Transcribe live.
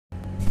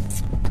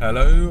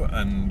Hello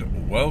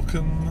and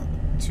welcome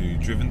to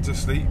Driven to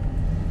Sleep,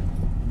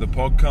 the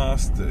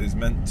podcast that is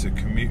meant to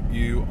commute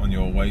you on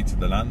your way to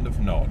the land of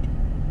Nod.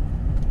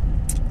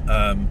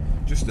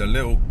 Just a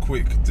little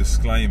quick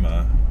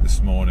disclaimer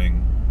this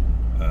morning,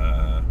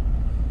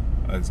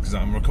 because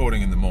I'm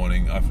recording in the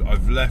morning.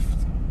 I've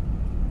left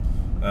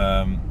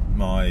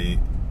my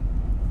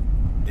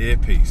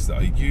earpiece that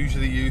I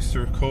usually use to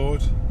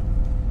record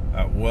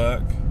at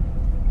work,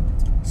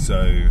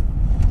 so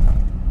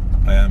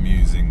I am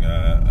using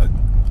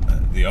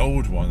the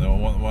old one, the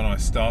one I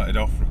started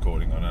off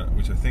recording on it,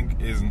 which I think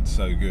isn't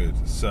so good.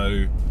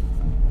 So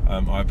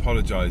I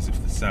apologise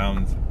if the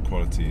sound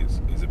quality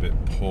is a bit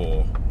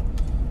poor.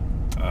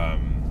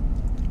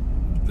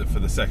 For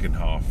the second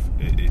half,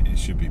 it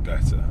should be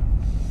better.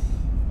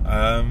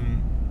 Yeah,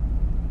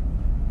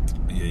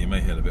 you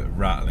may hear a bit of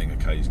rattling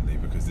occasionally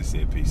because this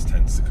earpiece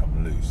tends to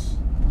come loose.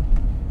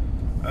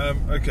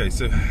 Okay,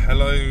 so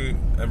hello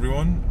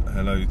everyone.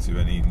 Hello to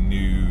any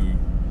new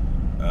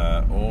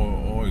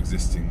or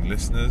existing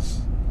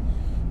listeners.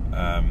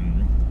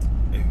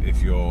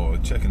 If you're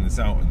checking this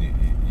out and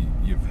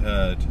you've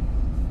heard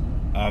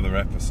other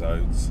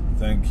episodes,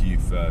 thank you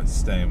for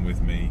staying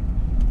with me,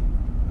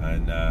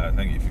 and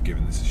thank you for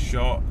giving this a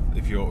shot.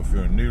 If you're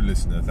a new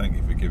listener, thank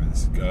you for giving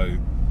this a go.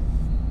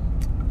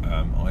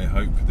 I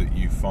hope that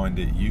you find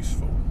it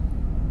useful.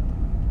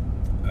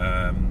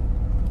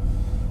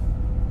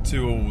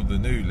 To all the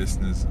new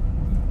listeners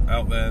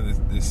out there,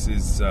 this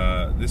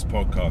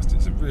podcast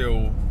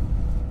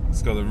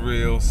it's got a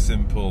real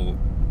simple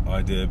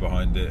idea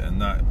behind it,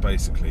 and that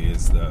basically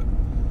is that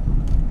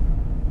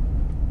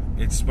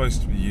it's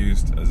supposed to be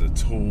used as a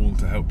tool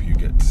to help you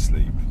get to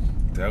sleep,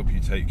 to help you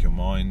take your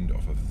mind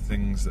off of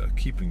things that are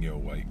keeping you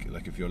awake.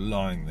 Like if you're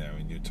lying there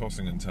and you're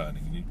tossing and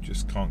turning and you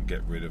just can't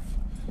get rid of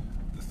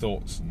the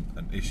thoughts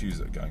and issues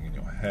that are going in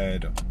your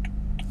head,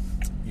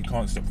 you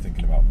can't stop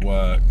thinking about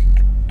work,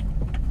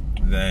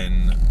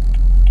 then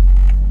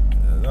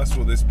that's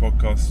what this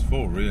podcast is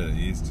for,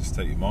 really, is just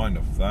take your mind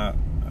off that,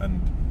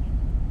 and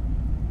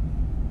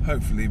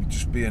hopefully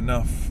just be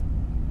enough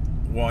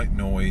white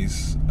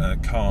noise,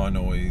 car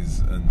noise,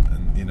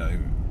 and you know,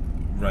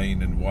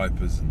 rain and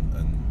wipers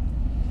and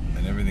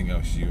everything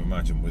else you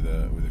imagine with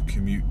a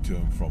commute to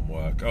and from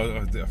work.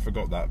 Oh, I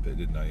forgot that bit,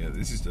 didn't I? Yeah,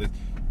 this is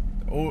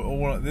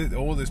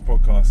all this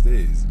podcast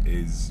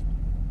is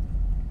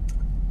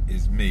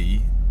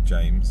me,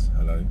 James.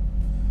 Hello,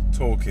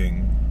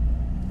 talking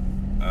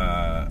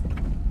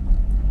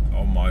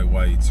on my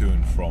way to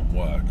and from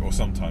work, or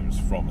sometimes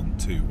from and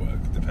to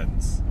work,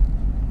 depends,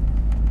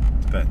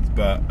 but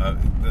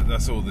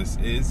that's all this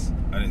is,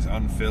 and it's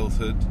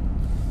unfiltered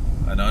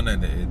and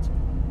unedited.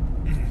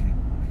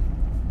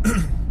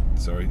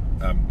 Sorry,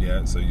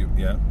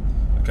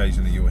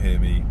 occasionally you'll hear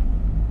me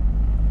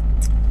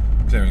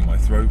clearing my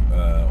throat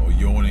or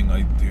yawning.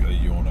 I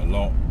yawn a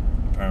lot,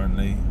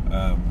 apparently.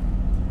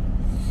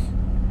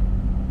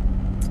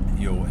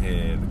 You'll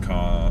hear the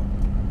car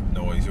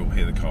noise, you'll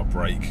hear the car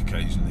brake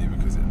occasionally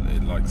because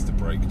it likes to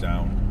break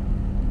down,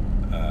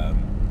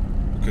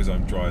 because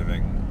I'm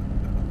driving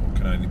what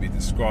can only be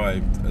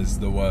described as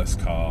the worst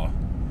car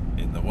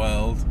in the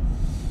world.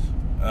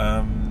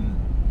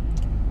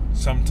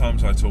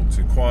 Sometimes I talk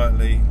too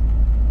quietly,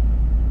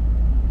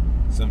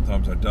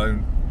 sometimes I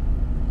don't,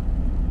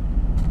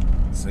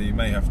 so you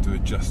may have to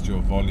adjust your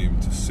volume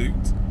to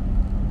suit,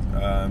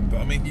 but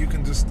I mean, you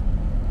can just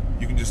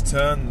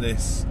turn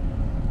this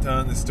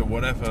to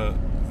whatever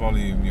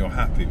volume you're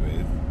happy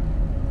with.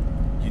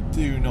 You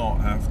do not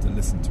have to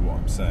listen to what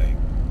I'm saying.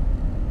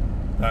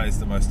 That is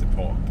the most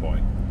important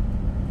point.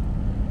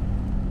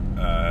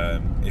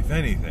 If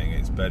anything,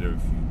 it's better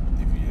if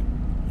you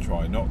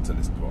try not to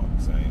listen to what I'm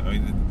saying. I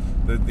mean,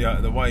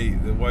 the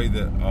way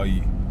that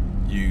I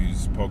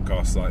use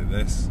podcasts like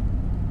this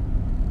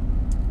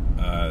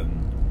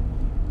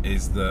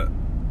is that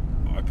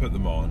I put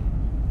them on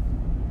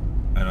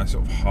and I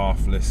sort of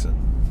half listen.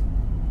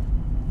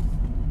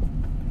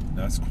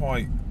 Now it's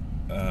quite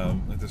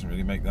it doesn't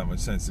really make that much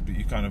sense, but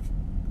I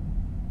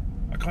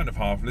kind of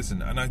half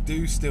listen, and I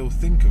do still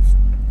think of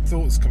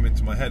thoughts come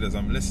into my head as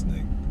I'm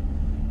listening,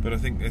 but I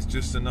think there's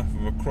just enough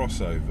of a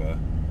crossover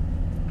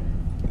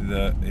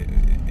that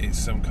it's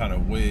some kind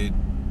of weird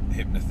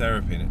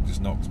hypnotherapy, and it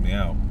just knocks me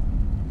out.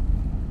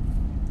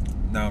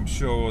 Now I'm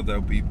sure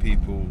there'll be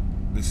people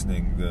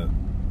listening that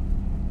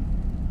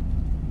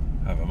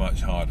have a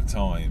much harder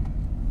time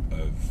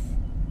of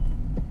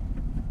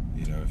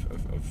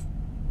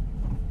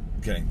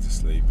getting to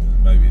sleep,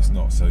 and maybe it's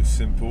not so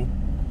simple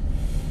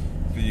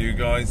for you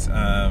guys,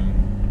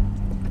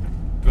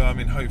 but I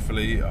mean,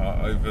 hopefully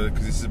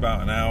because this is about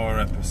an hour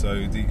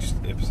episode, each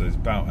episode is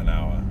about an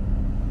hour,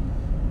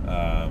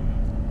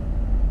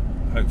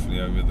 hopefully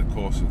over the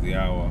course of the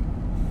hour,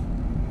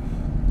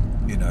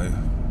 you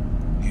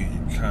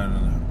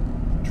can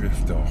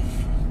drift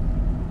off.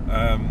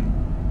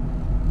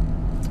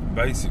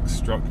 Basic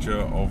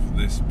structure of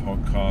this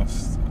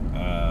podcast,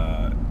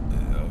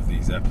 of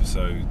these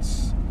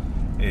episodes,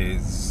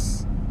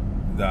 is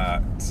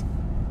that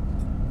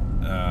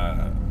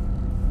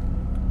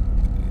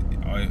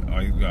I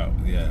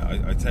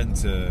I tend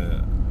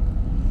to.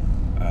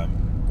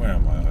 Where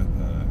am I?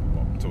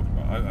 What I'm talking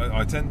about?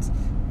 I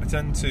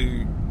tend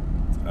to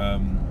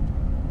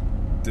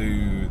do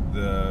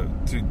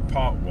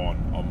part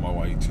one on my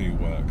way to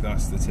work.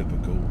 That's the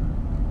typical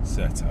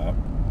setup.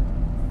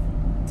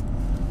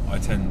 I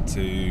tend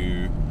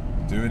to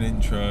do an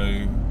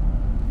intro,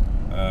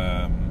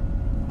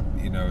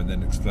 and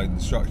then explain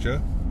the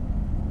structure.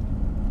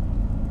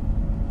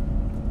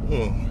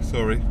 Oh,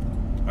 sorry.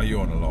 I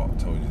yawn a lot, I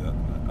told you that.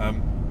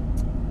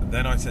 And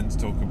then I tend to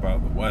talk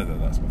about the weather.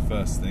 That's my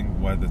first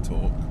thing, weather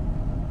talk.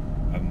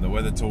 The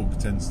weather talk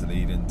tends to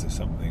lead into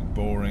something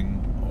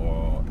boring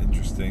or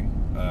interesting,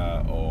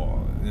 or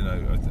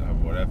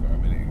whatever. I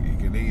mean, it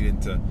can lead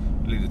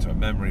into a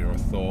memory or a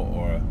thought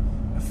or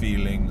a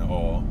feeling,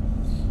 or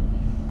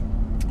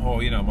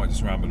I might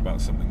just ramble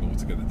about something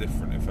altogether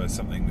different. If there's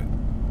something that,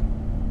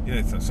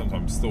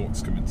 sometimes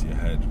thoughts come into your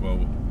head.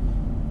 Well,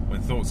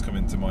 when thoughts come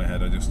into my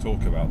head, I just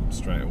talk about them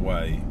straight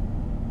away.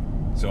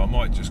 So I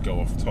might just go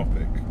off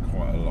topic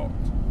quite a lot.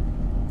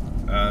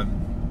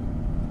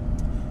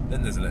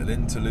 Then there's a little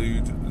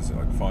interlude. It's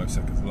like 5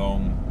 seconds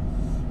long,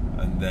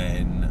 and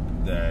then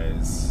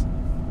there's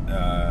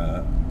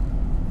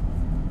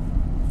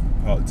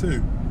part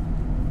two.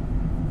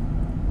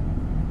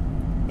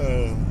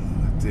 Oh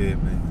dear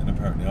me! And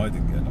apparently I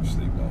didn't get enough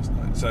sleep last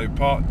night. So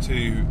part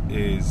two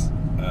is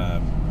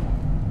a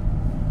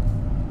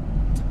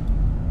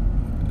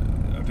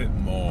bit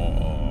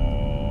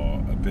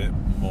more.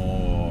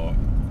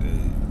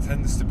 It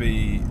tends to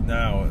be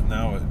now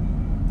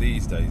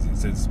these days. It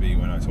tends to be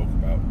when I talk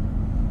about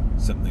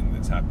something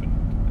that's happened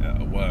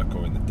at work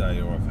or in the day,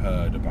 or I've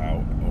heard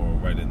about or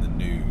read in the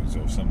news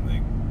or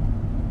something.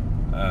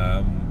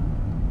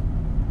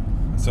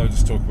 So I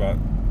just talk about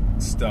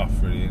stuff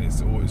really, and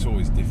it's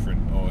always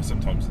different, or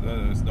sometimes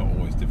it's not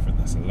always different.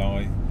 That's a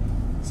lie.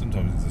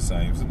 Sometimes it's the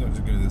same. Sometimes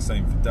it's going to be the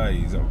same for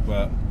days,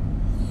 but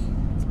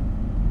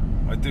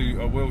I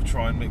will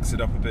try and mix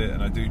it up a bit,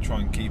 and I do try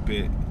and keep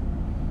it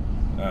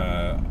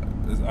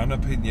as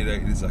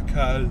unopinionated as I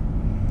can.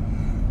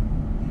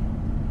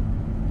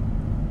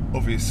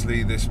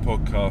 Obviously, this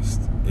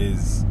podcast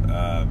is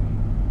I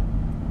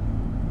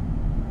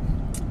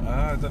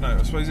don't know.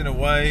 I suppose in a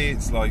way,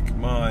 it's like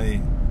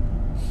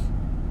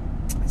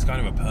it's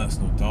kind of a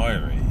personal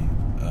diary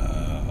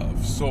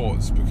of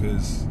sorts,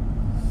 because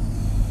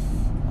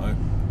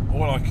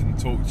all I can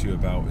talk to you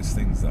about is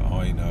things that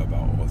I know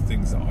about, or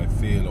things that I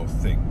feel or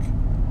think.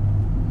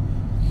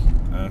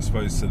 And I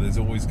suppose so. There's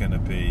always going to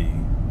be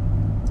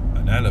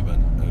an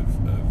element of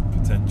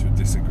potential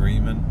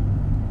disagreement.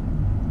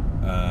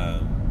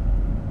 But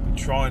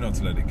try not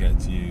to let it get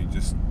to you.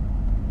 Just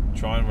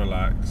try and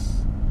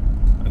relax.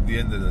 At the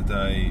end of the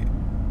day,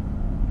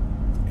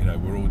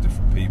 we're all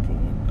different people,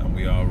 and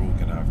we are all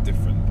going to have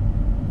different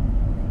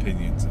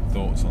opinions and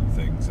thoughts on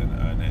things,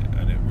 and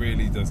it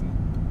really doesn't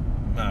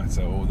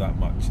matter all that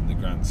much in the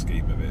grand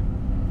scheme of it.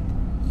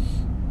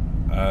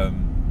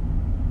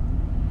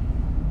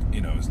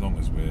 As long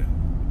as we're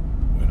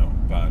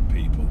not bad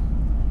people.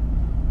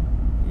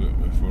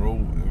 If we're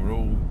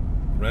all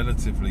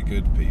relatively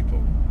good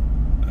people,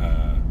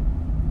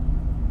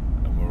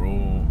 and we're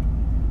all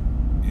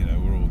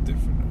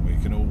different, and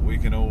we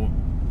can all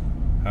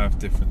have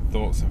different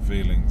thoughts and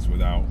feelings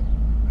without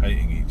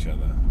hating each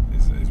other.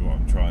 Is what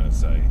I'm trying to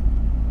say.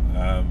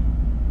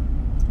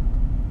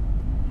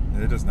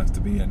 There doesn't have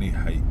to be any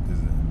hate, does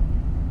it?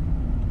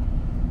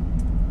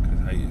 Because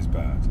hate is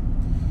bad.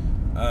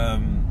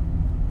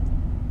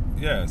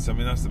 So I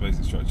mean, that's the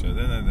basic structure.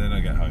 Then I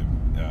get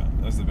home. Yeah,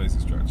 that's the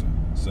basic structure.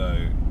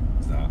 So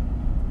that.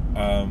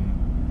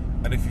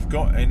 And if you've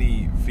got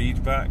any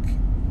feedback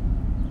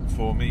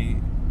for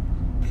me,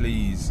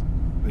 please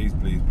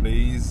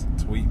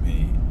tweet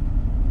me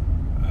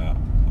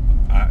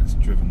at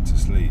Driven to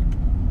Sleep.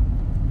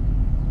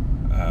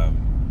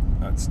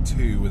 That's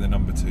 2 with a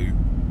number 2.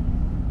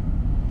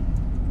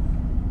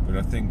 But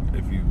I think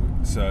if you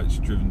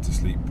search Driven to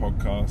Sleep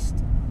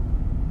podcast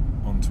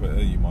on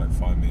Twitter, you might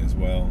find me as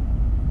well.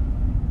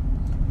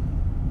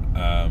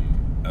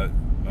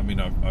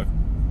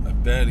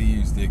 I've barely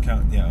used the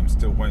account yet. I'm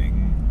still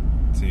waiting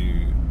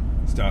to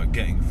start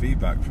getting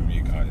feedback from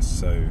you guys.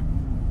 So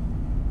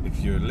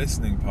if you're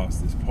listening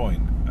past this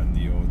point and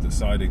you're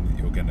deciding that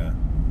you're going to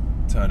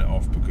turn it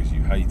off because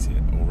you hate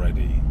it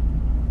already,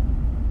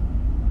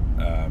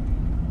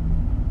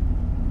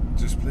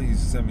 just please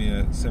send me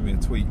a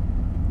tweet.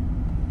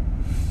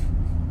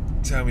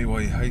 Tell me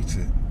why you hate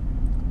it.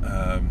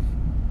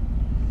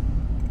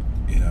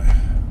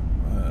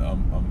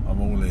 I'm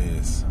all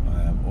ears.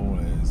 I am all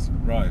ears.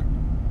 Right.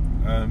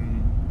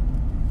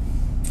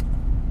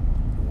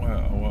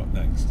 What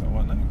next?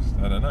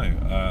 I don't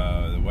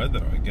know. The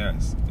weather, I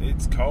guess.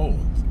 It's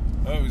cold.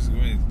 It's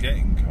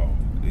getting cold.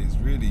 It's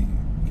really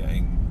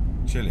getting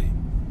chilly.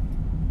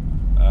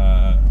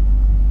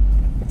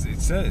 It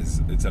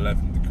says it's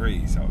 11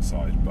 degrees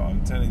outside, but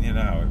I'm telling you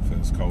now, it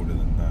feels colder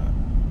than that.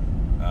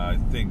 I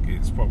think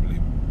it's probably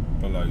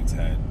below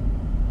 10.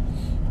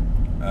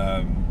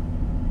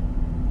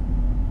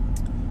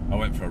 I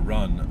went for a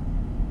run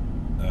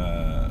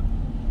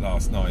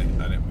last night,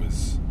 and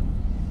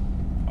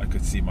I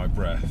could see my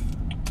breath.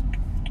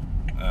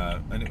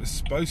 And it was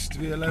supposed to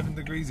be 11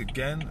 degrees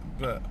again,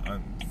 but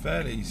I'm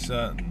fairly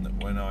certain that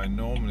when I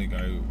normally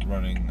go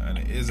running and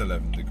it is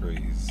 11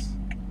 degrees,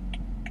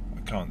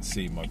 I can't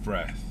see my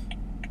breath,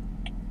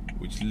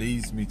 which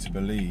leads me to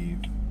believe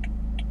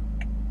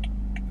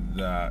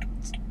that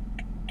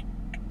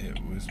it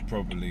was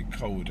probably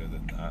colder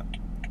than that.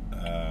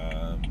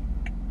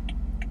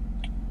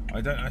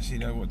 I don't actually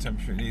know what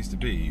temperature it needs to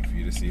be for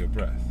you to see your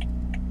breath,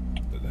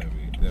 but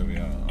there we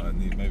are.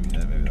 Maybe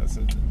that's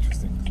an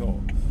interesting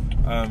thought.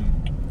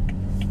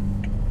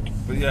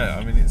 But yeah,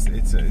 I mean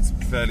it's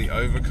fairly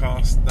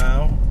overcast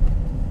now.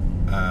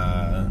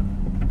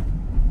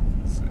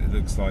 It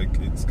looks like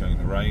it's going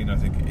to rain. I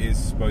think it is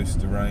supposed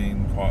to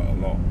rain quite a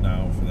lot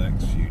now for the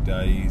next few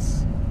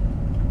days.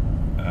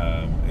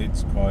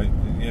 It's quite,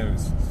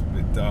 it's a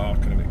bit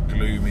dark and a bit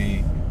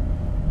gloomy,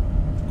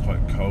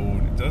 quite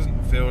cold. It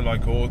doesn't feel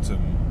like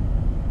autumn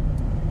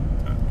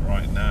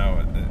right now.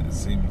 It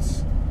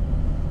seems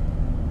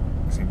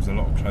a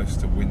lot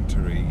closer to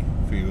wintry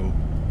feel,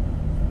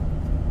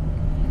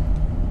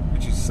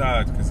 which is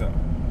sad because I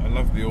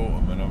love the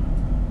autumn and I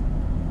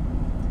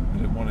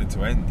didn't want it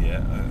to end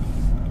yet.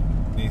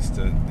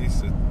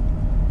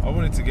 I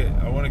want to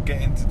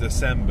get into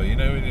December.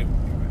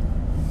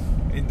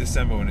 In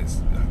December when it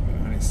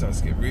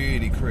starts to get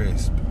really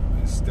crisp,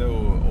 it's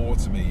still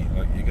autumny,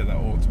 like you get that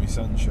autumny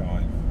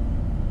sunshine.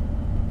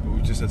 But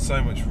we've just had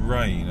so much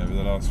rain over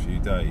the last few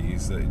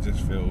days that it just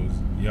feels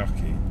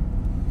yucky.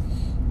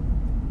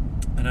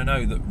 And I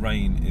know that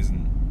rain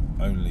isn't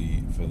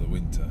only for the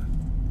winter.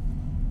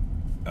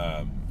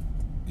 I'm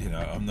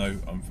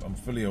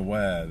fully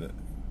aware that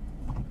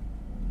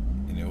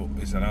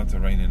it's allowed to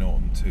rain in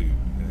autumn too.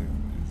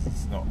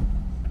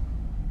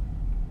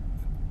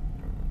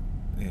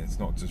 It's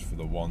not just for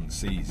the one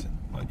season.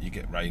 Like you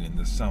get rain in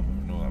the summer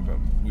and all that, but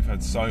we've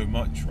had so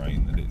much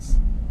rain that it's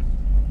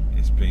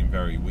been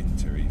very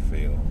wintry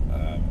feel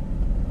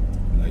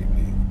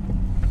lately,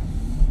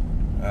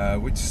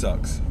 which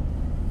sucks.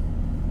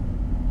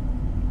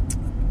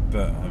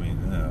 But I mean,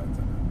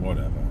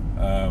 whatever.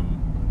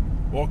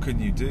 What can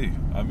you do?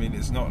 I mean,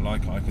 it's not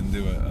like I can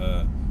do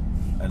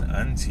an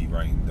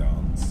anti-rain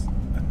dance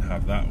and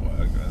have that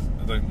work.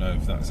 I don't know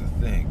if that's a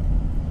thing.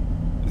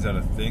 Is that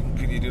a thing?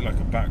 Can you do like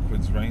a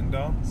backwards rain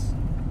dance?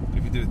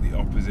 If you do it the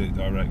opposite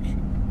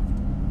direction?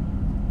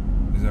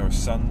 Is there a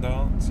sun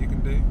dance you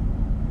can do?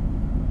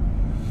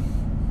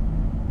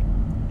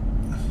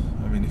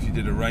 I mean, if you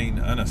did a rain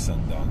and a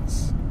sun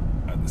dance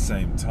at the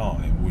same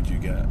time, would you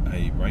get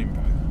a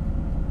rainbow?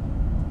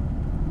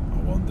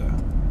 I wonder.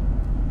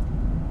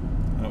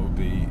 That would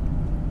be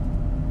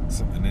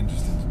something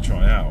interesting to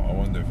try out. I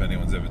wonder if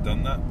anyone's ever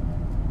done that.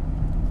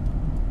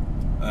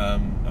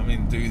 I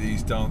mean, do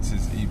these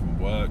dances even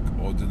work,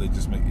 or do they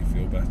just make you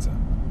feel better?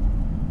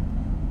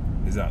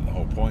 Is that the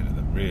whole point of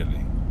them,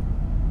 really?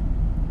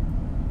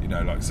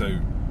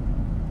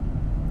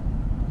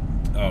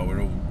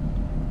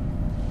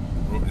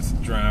 It's a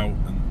drought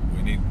and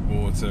we need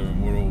water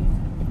and we're all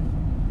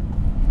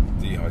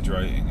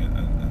dehydrating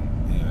and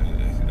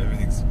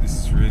this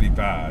is really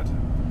bad.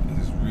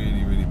 This is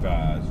really, really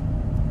bad.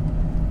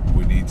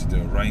 We need to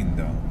do a rain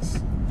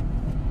dance.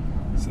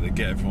 So they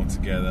get everyone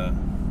together,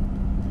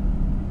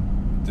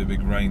 do a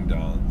big rain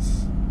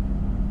dance,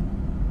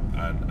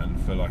 and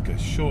for like a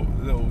short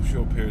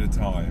period of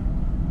time,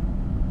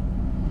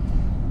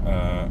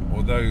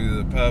 although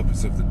the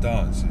purpose of the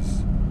dance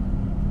is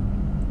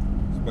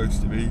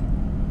supposed to be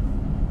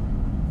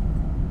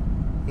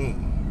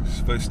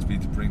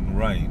to bring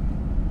rain,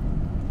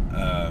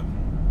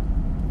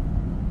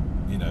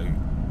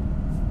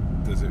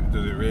 does it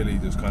really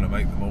just kind of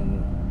make them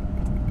all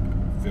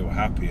feel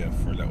happier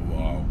for a little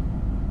while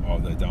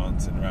they're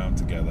dancing around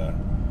together?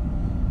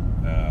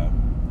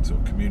 Sort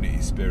of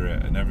community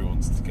spirit, and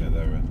everyone's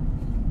together and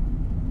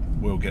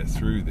we'll get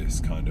through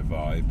this kind of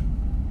vibe.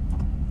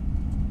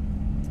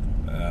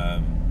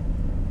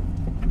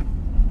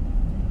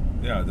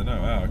 I don't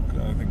know. I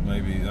think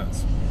maybe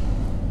that's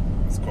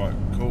quite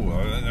cool.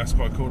 I think that's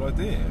quite a cool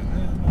idea.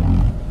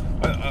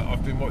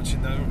 I've been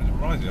watching that.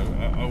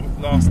 I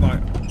last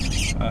night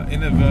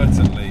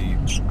inadvertently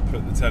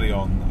put the telly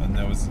on, and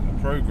there was a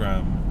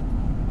programme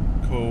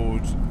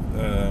called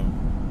The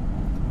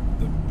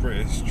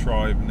British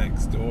Tribe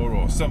Next Door,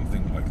 or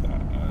something like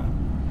that.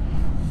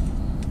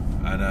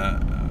 And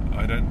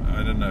I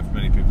don't know if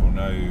many people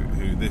know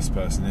who this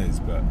person is,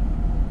 but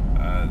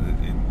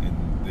in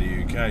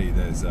the UK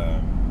there's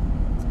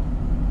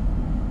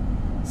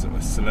sort of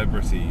a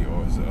celebrity,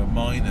 or sort of a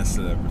minor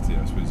celebrity,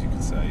 I suppose you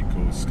could say,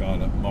 called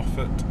Scarlett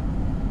Moffat.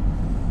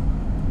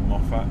 I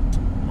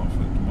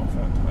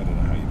don't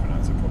know how you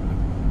pronounce it properly.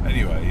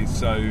 Anyway,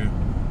 so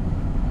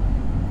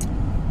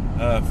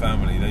her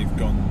family, they've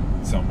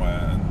gone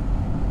somewhere,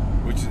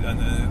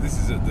 and this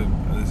is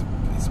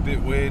it's a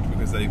bit weird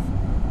because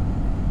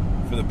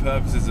for the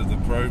purposes of the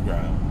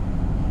program,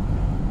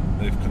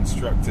 they've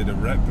constructed a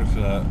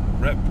replica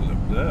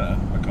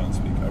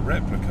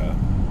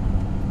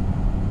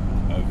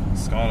of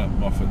Scarlett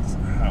Moffat's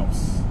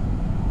house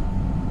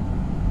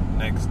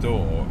next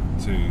door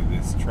to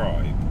this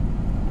tribe,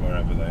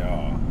 wherever they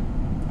are.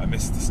 I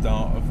missed the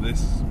start of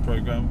this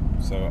programme,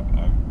 so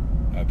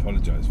I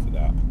apologise for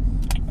that.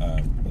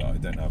 But I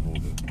don't have all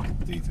the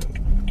details.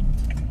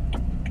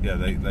 Yeah,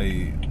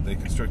 they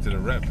constructed a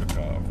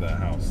replica of their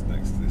house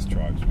next to this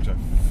tribe, which I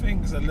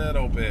think is a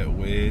little bit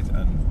weird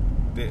and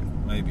a bit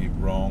maybe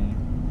wrong.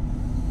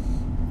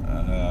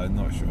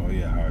 Not sure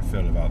how I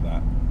feel about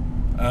that.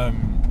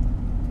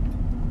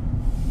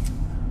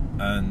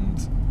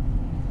 And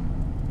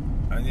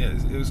yeah,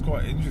 it was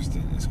quite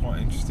interesting. It's quite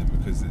interesting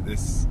because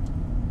this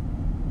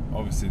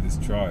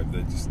tribe,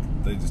 they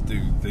just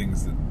do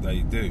things that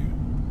they do.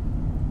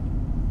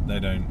 They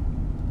don't.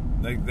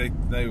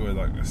 They were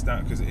like a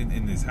stat, because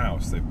in this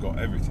house they've got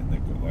everything.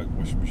 They've got like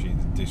washing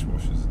machines and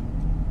dishwashers,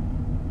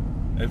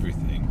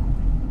 everything.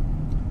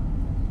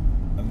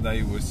 And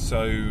they were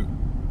so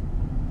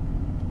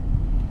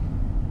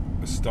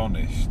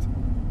astonished,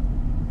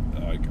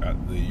 like,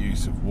 at the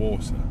use of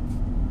water,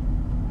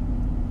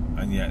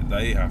 and yet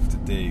they have to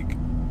dig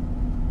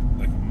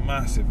like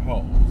massive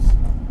holes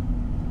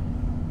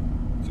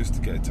just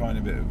to get a tiny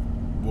bit of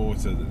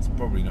water that's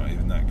probably not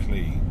even that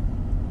clean.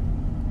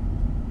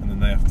 And then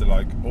they have to,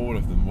 like, all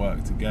of them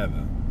work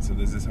together. So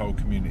there's this whole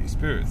community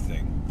spirit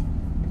thing.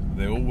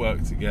 They all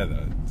work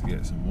together to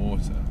get some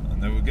water,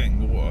 and they were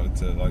getting water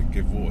to, like,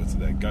 give water to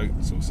their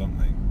goats or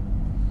something.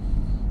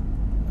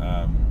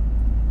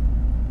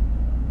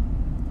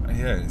 And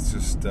yeah, it's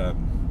just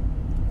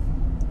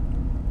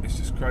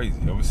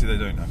crazy. Obviously they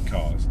don't have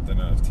cars, they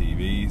don't have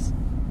TVs,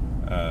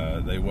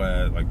 they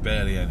wear like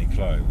barely any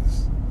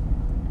clothes.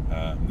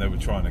 They were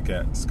trying to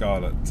get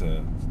Scarlett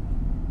to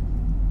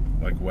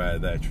like wear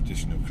their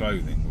traditional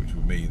clothing, which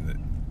would mean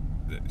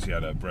that she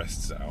had her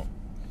breasts out.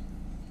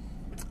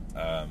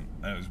 And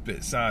it was a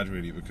bit sad,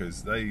 really,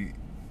 because they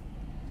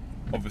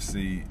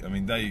obviously, I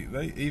mean, they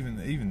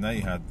even they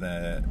had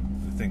the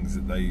things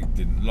that they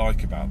didn't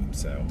like about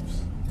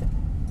themselves,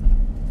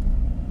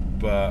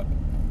 but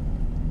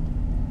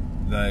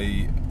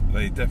they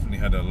definitely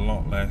had a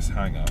lot less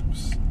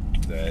hang-ups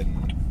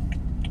than,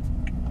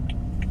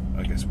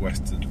 I guess,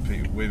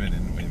 women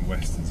in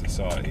Western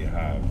society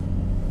have.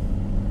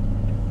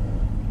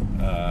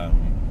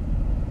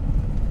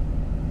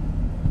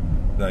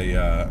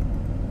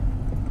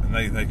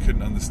 They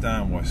couldn't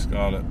understand why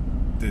Scarlett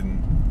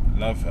didn't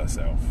love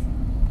herself,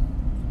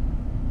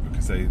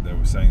 because they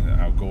were saying that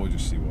how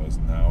gorgeous she was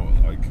and how,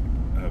 like,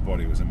 her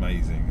body was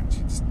amazing, and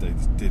they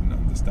just didn't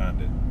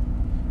understand it.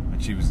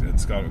 And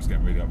Scarlett was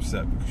getting really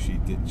upset because she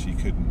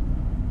couldn't,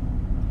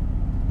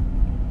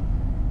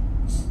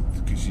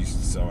 because she's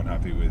so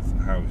unhappy with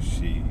how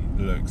she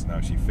looks and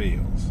how she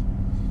feels.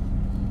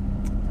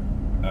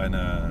 And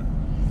I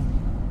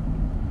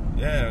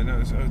don't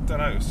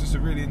know, it was just a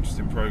really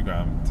interesting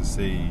programme to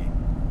see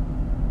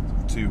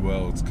two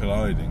worlds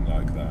colliding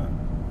like that,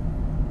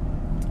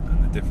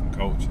 and the different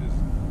cultures.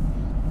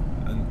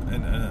 And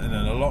in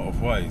a lot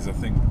of ways, I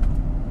think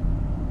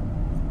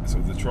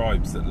sort of the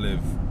tribes that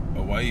live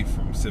away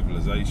from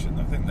civilization,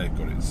 I think they've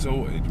got it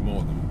sorted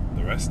more than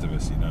the rest of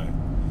us, you know.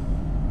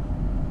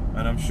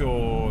 And I'm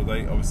sure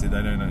they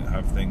don't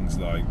have things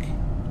like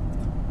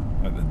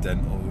the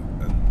dental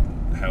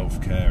and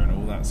healthcare and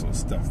all that sort of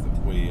stuff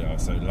that we are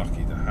so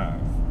lucky to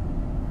have.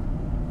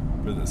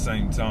 But at the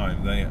same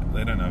time, they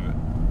don't have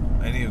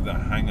any of the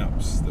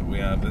hang-ups that we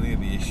have, any of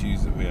the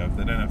issues that we have.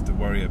 They don't have to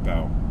worry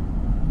about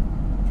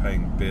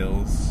paying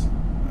bills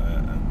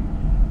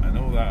and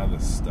all that other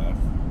stuff.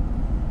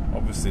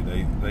 Obviously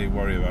they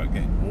worry about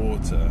getting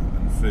water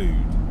and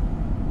food,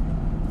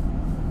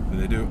 but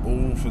they do it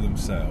all for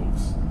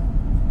themselves,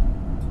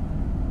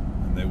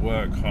 and they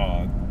work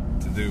hard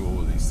to do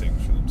all these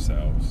things for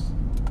themselves.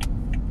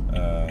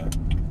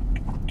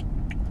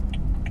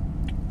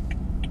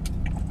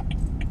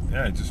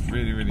 Just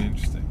really, really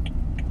interesting.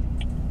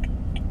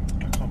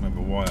 I can't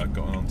remember why I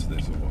got onto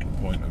this or what the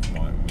point of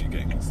me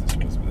getting onto this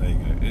was, but there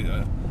you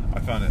go. I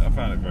found it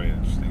very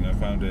interesting. I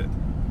found it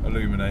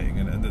illuminating,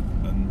 and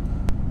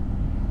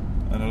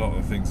a lot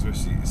of things,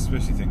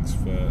 especially things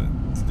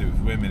to do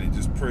with women. It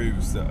just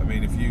proves that, I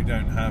mean, if you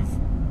don't have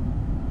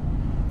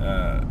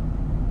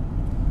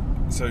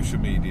social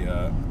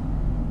media,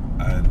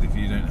 and if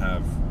you don't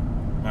have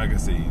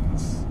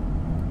magazines,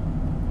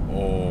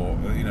 or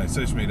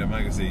social media,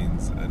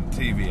 magazines and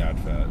TV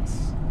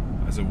adverts,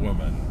 as a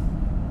woman,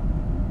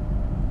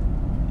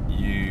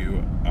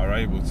 you are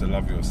able to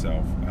love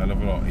yourself a hell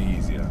of a lot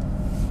easier.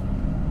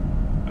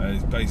 And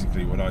it's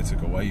basically what I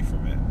took away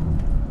from it.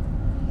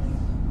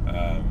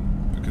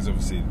 Because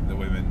obviously the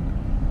women,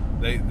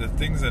 the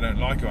things they don't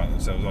like about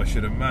themselves, I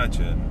should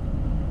imagine,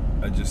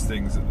 are just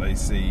things that they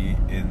see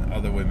in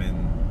other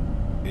women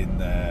in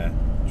their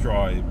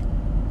tribe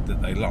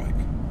that they like.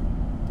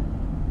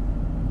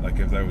 Like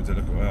if they were to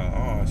look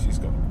at, she's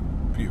got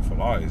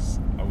beautiful eyes,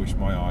 I wish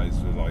my eyes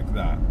were like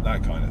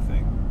that kind of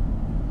thing.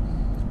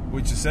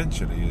 Which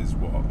essentially is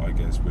what I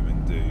guess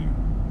women do,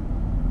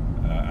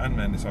 and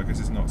men. I guess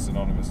it's not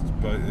synonymous to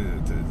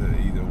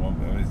either one,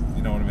 but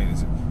you know what I mean.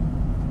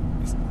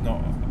 It's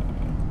not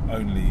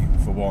only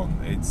for one.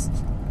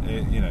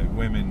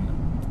 Women,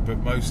 but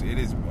most it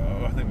is.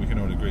 I think we can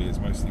all agree it's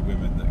mostly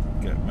women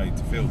that get made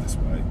to feel this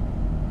way.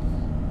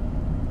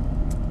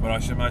 But I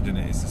should imagine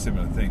it's a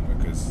similar thing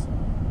because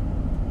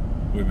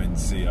women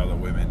see other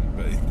women,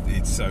 but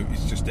it's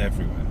just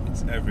everywhere.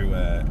 It's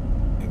everywhere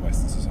in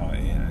Western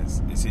society,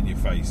 and it's in your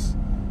face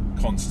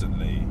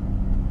constantly,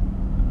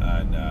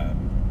 and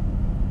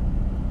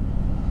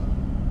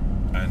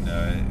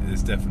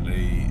there's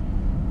definitely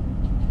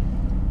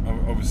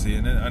obviously,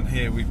 and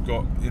here we've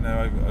got we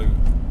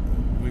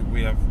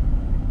have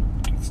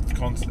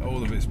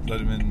all of it's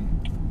bloody been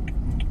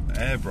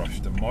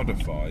airbrushed and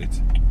modified,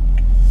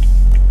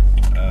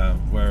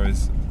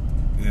 whereas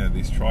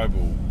these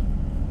tribal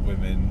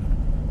women,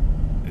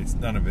 it's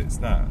none of it's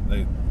that.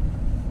 They're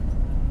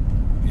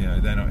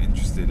not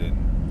interested in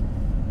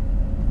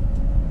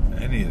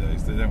any of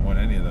those. They don't want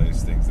any of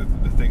those things. The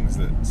things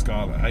that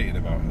Scarlett hated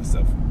about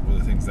herself were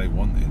the things they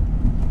wanted.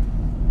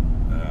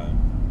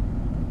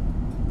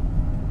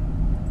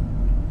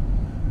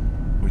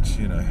 Which,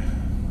 there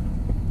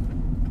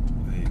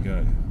you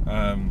go.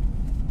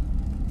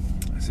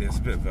 See, it's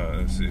a bit of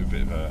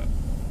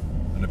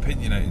an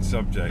opinionated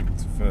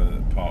subject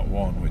for part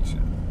one, which,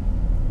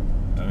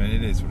 I mean,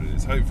 it is what it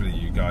is. Hopefully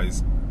you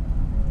guys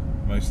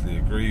mostly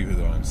agree with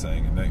what I'm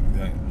saying and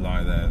don't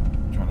lie there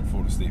trying to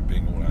fall asleep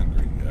being all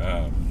angry.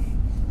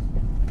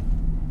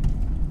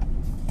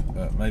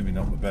 But maybe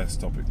not the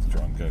best topic to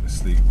try and go to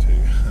sleep to.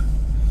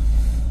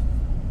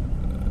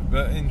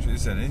 But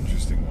it's an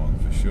interesting one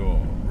for sure.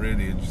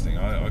 Really interesting.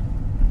 I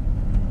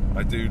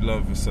do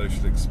love a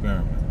social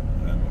experiment.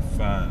 I'm a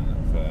fan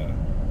of.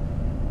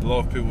 A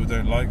lot of people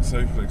don't like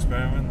social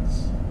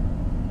experiments,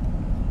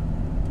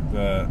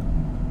 but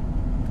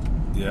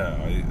yeah,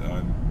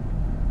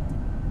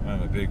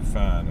 I'm a big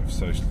fan of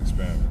social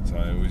experiments.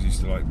 I always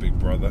used to like Big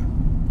Brother,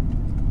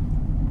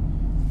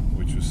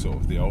 which was sort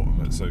of the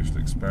ultimate social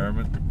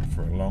experiment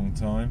for a long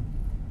time.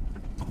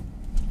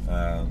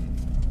 I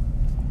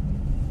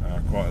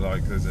quite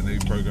like. There's a new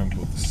program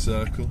called The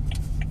Circle.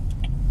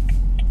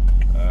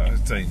 I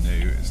say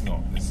new. It's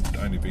not. It's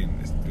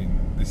been.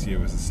 This year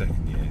was the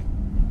second year,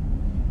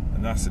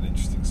 and that's an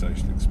interesting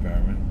social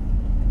experiment.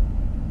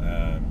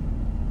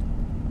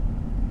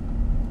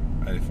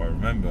 And if I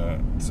remember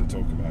to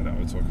talk about it, I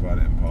would talk about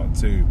it in part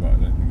 2, but I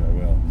don't think I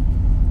will.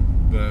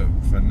 But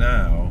for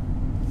now,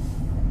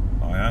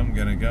 I am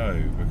going to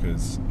go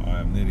because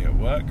I am nearly at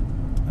work,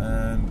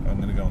 and I'm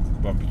going to go onto the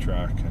bumpy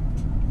track,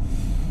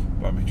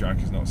 and bumpy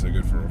track is not so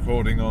good for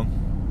recording on.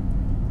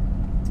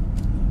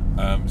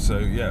 So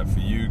yeah, for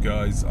you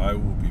guys, I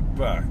will be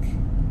back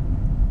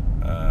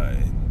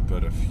in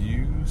but a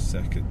few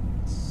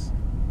seconds.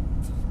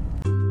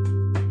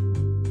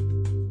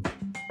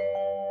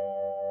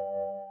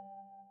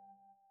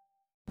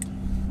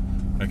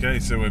 Okay,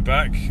 so we're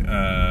back.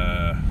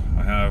 I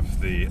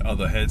have the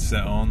other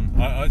headset on.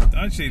 I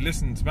actually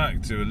listened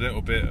back to a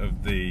little bit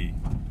of the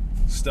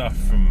stuff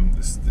from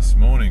this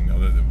morning,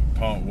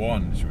 part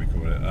 1, should we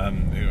call it? I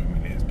mean,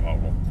 it is part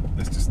 1.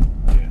 Let's just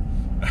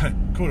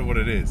call it what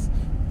it is.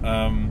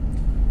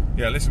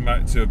 Yeah, listen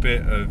back to a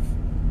bit of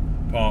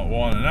part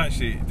 1, and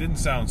actually it didn't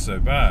sound so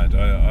bad.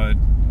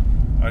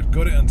 I'd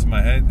got it onto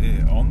my head.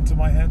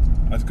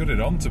 I'd got it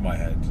onto my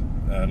head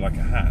like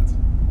a hat.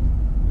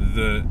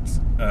 That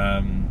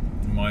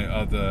my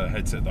other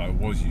headset that I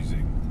was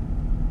using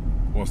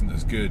wasn't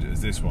as good as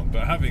this one.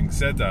 But having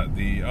said that,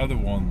 the other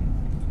one,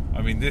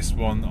 I mean, this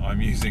one I'm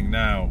using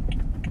now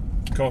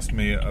cost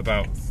me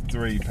about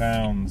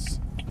 £3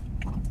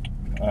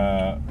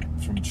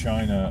 from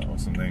China or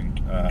something,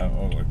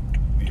 or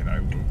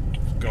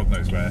God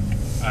knows where.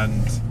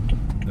 And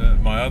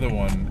my other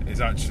one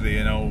is actually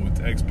an old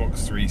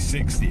Xbox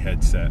 360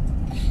 headset.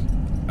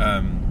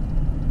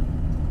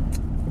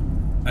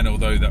 And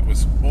although that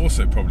was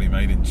also probably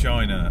made in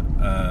China,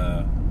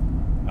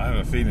 I have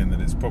a feeling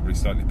that it's probably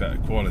slightly better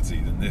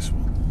quality than this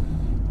one.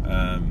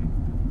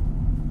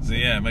 So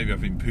yeah, maybe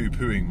I've been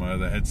poo-pooing my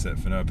other headset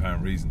for no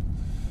apparent reason.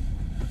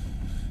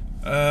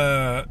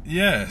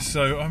 Yeah,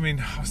 so I mean,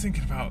 I was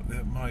thinking about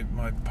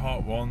my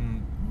part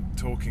 1,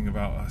 talking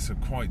about some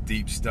quite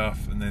deep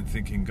stuff, and then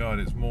thinking, God,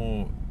 it's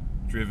more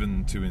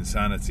driven to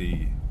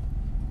insanity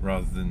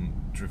rather than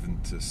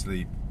driven to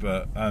sleep.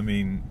 But I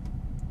mean,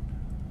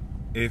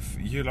 if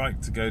you like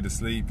to go to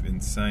sleep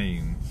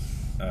insane,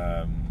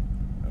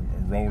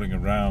 rolling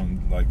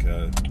around like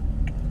a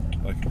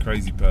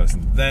crazy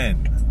person,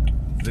 then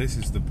this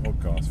is the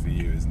podcast for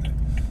you, isn't it?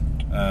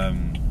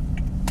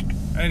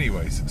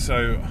 Anyways,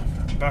 so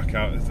back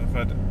out.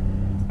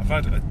 I've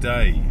had a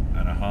day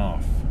and a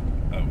half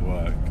at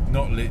work,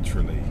 not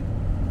literally,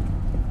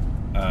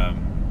 but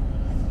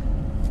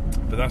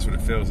that's what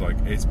it feels like.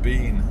 It's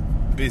been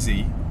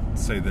busy,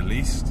 to say the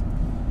least.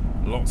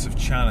 Lots of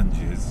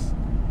challenges.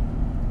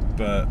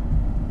 But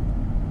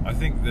I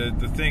think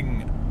the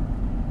thing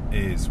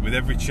is, with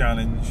every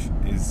challenge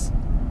is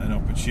an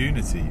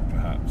opportunity,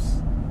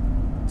 perhaps,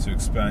 to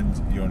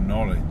expand your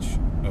knowledge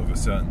of a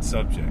certain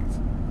subject.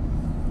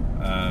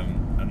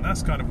 And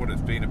that's kind of what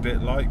it's been a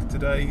bit like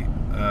today.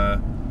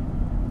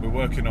 we're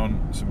working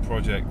on some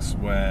projects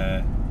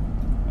where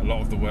a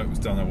lot of the work was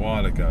done a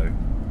while ago,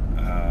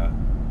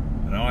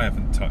 and I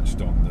haven't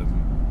touched on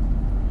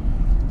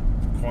them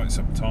for quite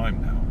some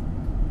time now.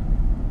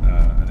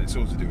 And it's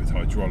all to do with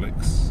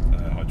hydraulics,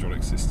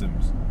 hydraulic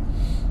systems,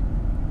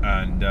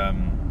 and a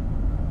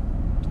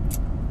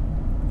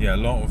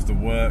lot of the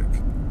work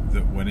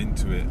that went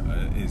into it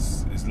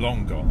is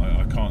long gone.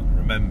 I can't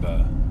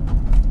remember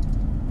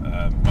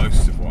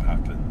most of what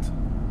happened,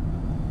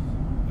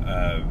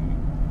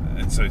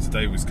 and so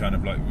today was kind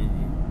of like we were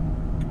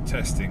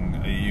testing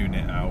a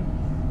unit out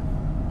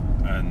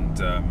and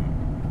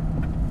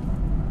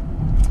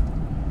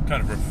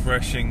kind of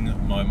refreshing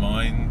my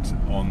mind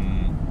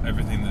on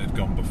everything that had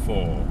gone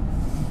before,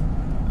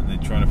 and then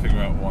trying to figure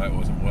out why it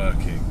wasn't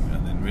working,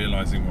 and then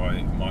realising why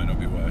it might not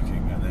be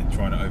working, and then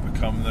trying to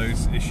overcome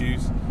those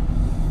issues.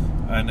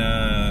 And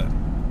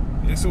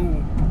it's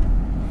all,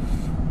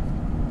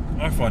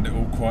 I find it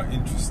all quite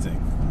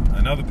interesting,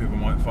 and other people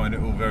might find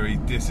it all very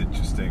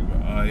disinteresting,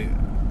 but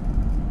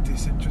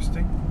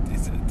disinteresting?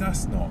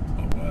 That's not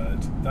a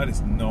word. That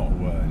is not a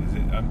word, is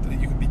it?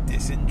 You can be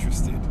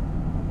disinterested,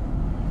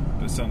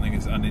 but something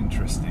is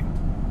uninteresting.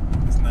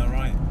 Isn't that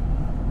right?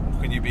 Or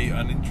can you be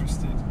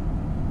uninterested?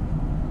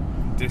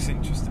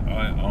 Disinterested?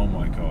 Oh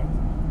my God.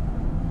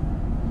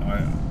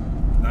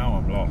 Now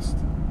I'm lost.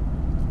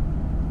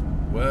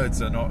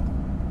 Words are no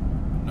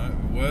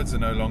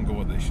longer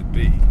what they should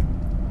be.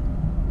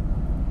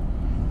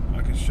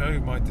 I can show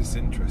my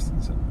disinterest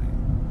in something.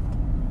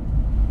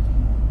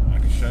 I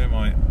can show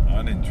my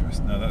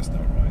uninterest. No, that's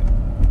not right.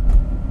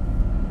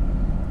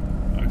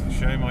 I can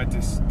show my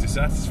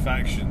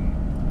dissatisfaction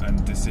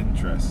and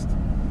disinterest.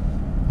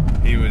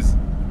 He was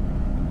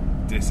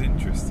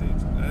disinterested.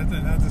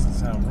 That doesn't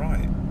sound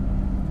right.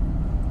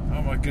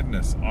 Oh my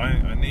goodness.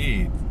 I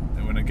need,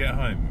 when I get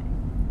home,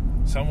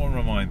 someone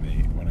remind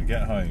me when I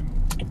get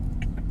home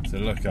to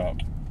look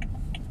up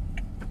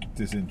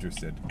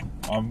disinterested.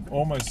 I'm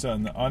almost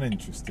certain that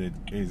uninterested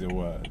is a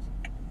word,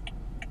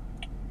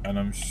 and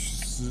I'm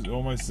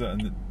almost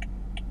certain that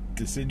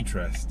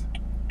disinterest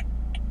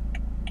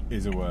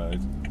is a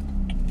word,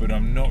 but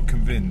I'm not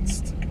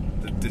convinced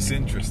that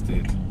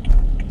disinterested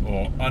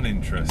or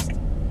uninterest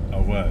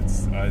are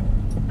words. I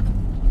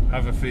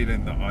have a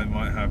feeling that I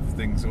might have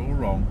things all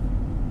wrong,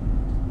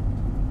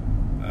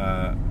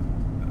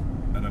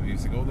 and I'm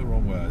using all the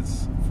wrong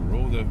words for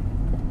all the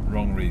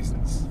wrong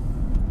reasons,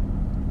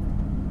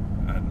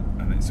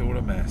 and it's all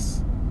a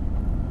mess,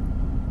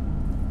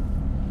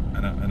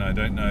 and I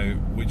don't know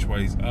which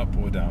way's up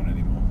or down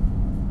anymore.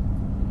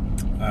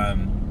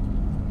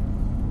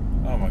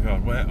 Oh my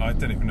God, I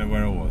don't even know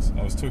where I was.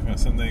 I was talking about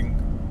something,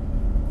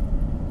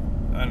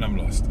 and I'm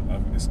lost.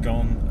 It's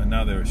gone, and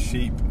now there are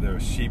sheep. There are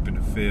sheep in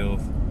the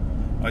field.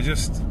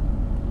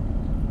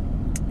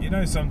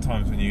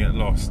 Sometimes when you get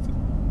lost,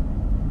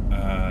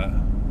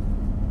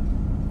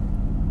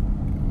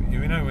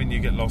 when you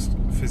get lost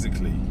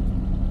physically,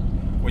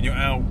 when you're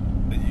out,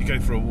 you go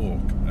for a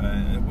walk.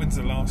 When's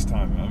the last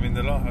time? I don't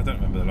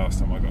remember the last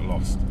time I got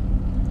lost,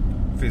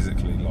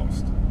 physically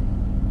lost.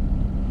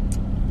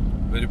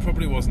 But it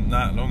probably wasn't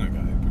that long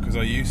ago, because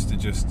I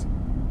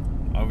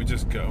would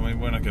just go,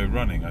 when I go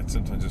running, I'd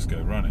sometimes just go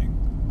running,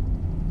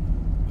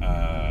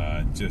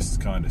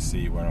 just kind of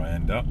see where I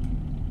end up.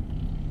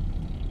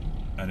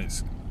 And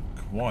it's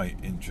quite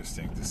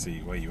interesting to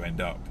see where you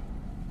end up.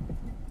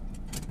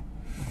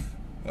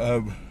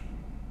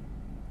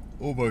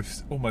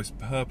 Almost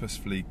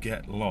purposefully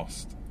get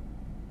lost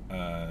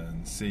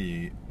and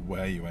see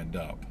where you end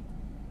up.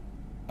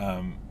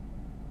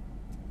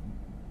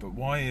 But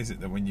why is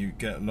it that when you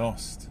get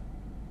lost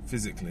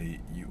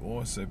physically, you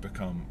also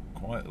become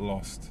quite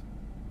lost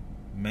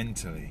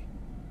mentally?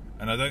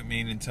 And I don't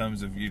mean in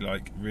terms of you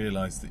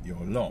realise that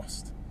you're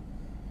lost.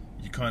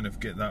 You kind of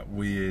get that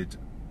weird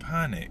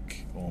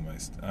panic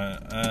almost,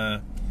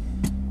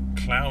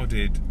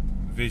 clouded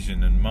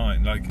vision and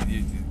mind.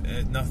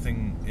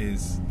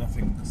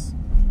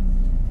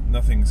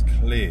 Nothing's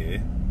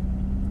clear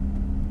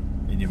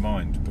in your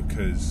mind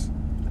because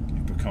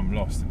you become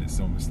lost, and it's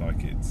almost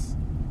like it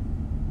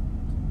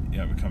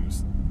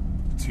becomes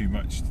too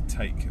much to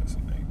take or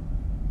something.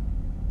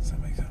 Does that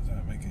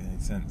make any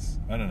sense?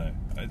 I don't know.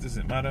 It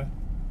doesn't matter.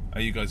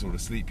 Are you guys all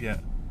asleep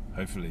yet?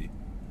 Hopefully.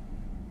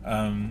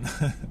 Oh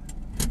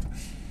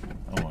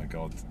my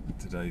God,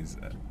 today's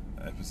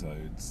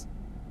episodes.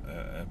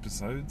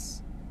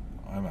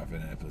 I'm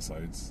having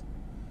episodes.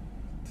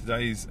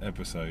 Today's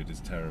episode is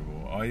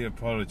terrible. I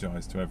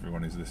apologise to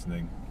everyone who's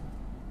listening.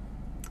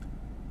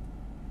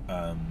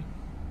 I've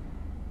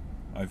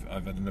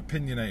had an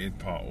opinionated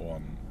part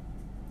 1,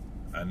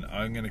 and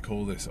I'm going to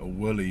call this a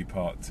woolly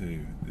part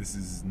 2. This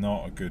is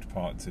not a good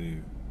part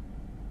 2.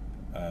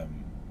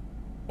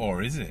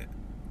 Or is it?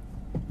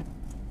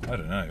 I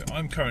don't know.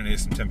 I'm currently at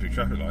some temporary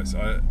traffic lights.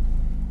 On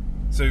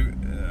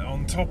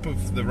top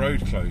of the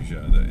road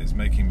closure that is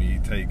making me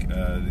take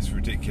this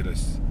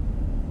ridiculous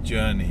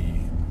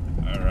journey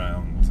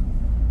around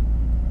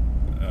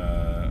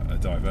a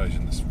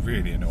diversion that's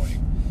really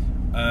annoying,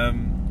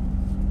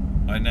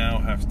 I now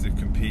have to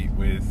compete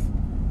with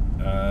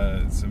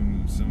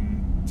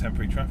some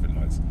temporary traffic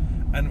lights.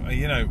 And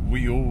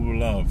we all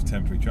love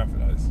temporary traffic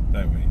lights,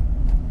 don't we?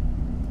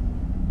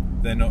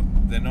 They're not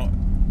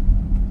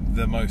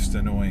the most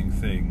annoying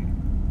thing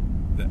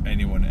that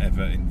anyone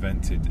ever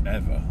invented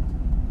ever.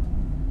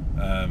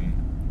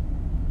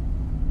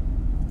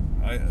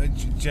 I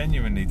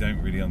genuinely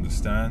don't really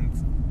understand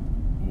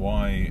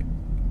why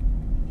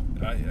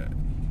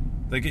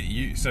they get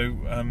you. So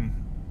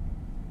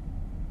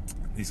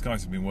these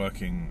guys have been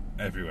working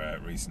everywhere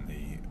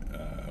recently,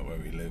 where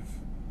we live,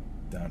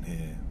 down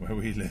here, where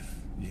we live.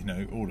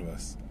 All of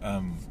us.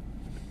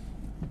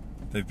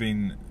 They've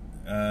been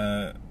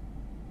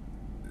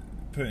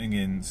putting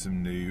in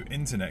some new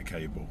internet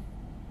cable.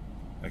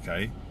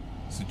 Okay,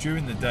 so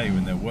during the day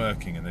when they're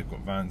working and they've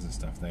got vans and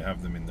stuff, they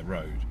have them in the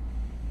road.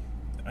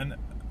 And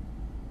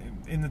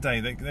in the day,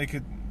 they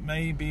could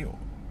maybe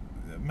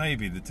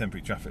the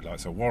temporary traffic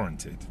lights are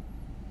warranted.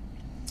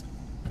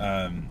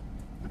 But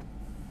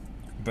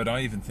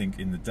I even think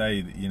in the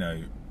day that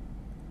you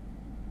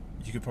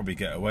could probably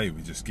get away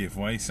with just give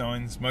way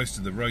signs. Most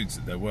of the roads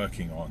that they're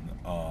working on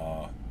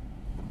are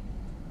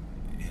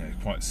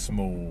quite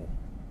small,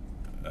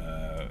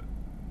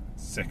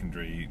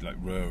 secondary,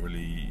 like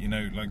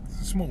rurally, like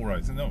small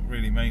roads. They're not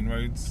really main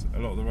roads. A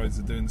lot of the roads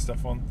they're doing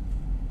stuff on.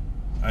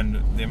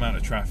 And the amount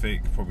of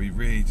traffic probably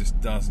really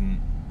just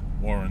doesn't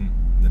warrant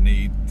the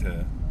need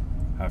to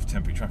have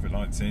temporary traffic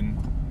lights in,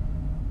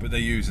 but they're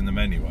using them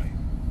anyway.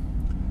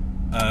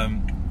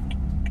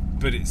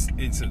 But it's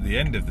at the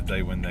end of the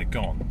day when they're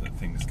gone that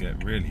things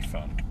get really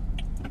fun,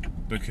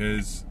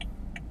 because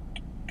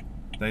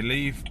they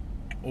leave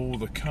all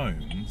the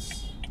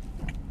cones.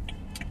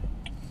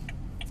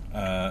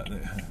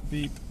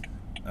 Beep.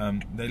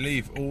 They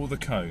leave all the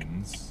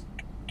cones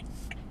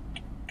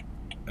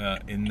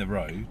in the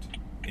road,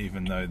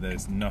 even though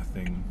there's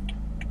nothing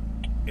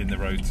in the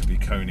road to be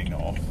coning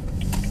off,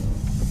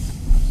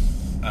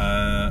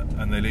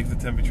 and they leave the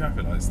temporary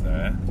traffic lights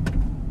there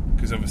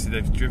because obviously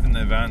they've driven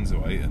their vans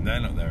away and they're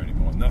not there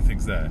anymore.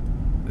 Nothing's there.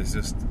 There's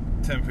just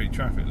temporary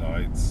traffic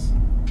lights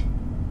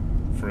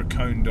for a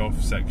coned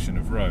off section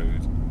of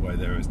road where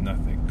there is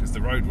nothing, because the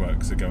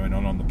roadworks are going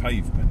on the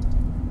pavement,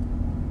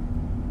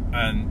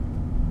 and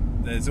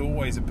there's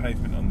always a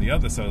pavement on the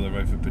other side of the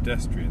road for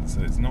pedestrians,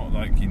 so it's not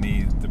like you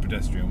need the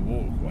pedestrian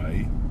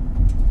walkway,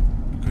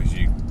 because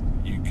you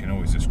can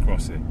always just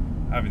cross it.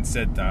 Having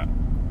said that,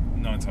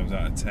 9 times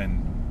out of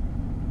 10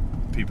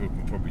 people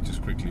can probably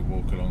just quickly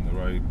walk along the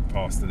road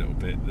past the little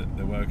bit that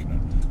they're working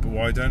on. But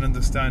what I don't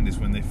understand is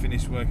when they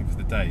finish working for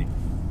the day,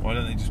 why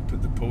don't they just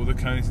pull the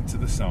cones into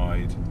the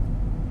side?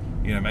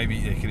 Maybe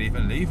they could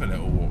even leave a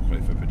little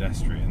walkway for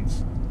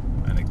pedestrians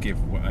and a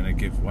give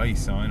way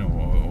sign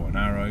or an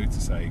arrow to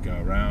say go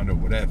around or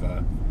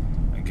whatever,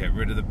 and get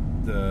rid of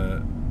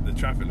the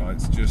traffic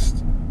lights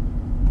just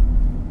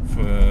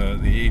for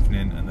the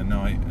evening and the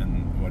night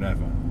and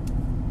whatever.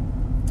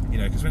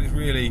 Because when it's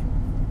really,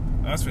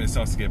 that's when it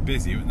starts to get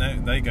busy. When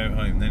they go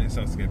home, then it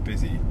starts to get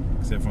busy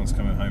because everyone's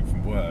coming home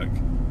from work,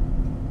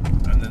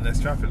 and then there's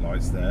traffic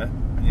lights there,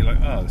 and you're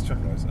like, oh, there's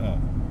traffic lights, oh.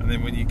 And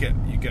then when you get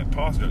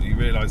past it, you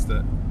realise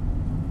that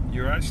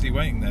you're actually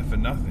waiting there for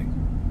nothing.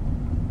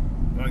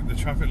 Like, the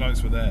traffic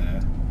lights were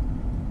there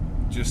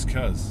just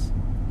because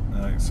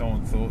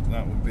someone thought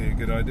that would be a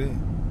good idea.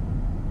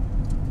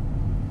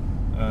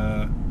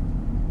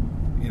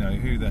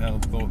 Who the hell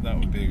thought that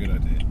would be a good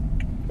idea?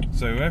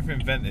 So whoever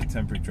invented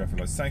temporary traffic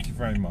lights, thank you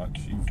very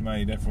much. You've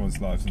made everyone's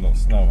lives a lot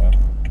slower.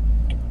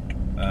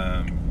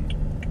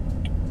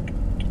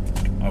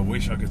 I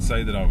wish I could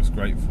say that I was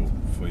grateful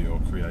for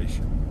your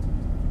creation,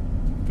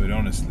 but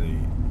honestly,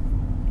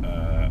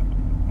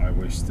 I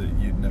wish that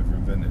you'd never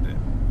invented it.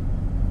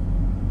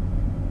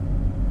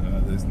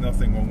 There's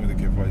nothing wrong with a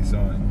giveaway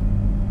sign.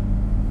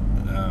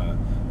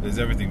 There's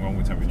everything wrong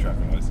with temporary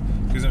traffic lights,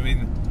 because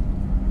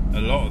a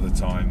lot of the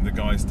time the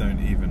guys don't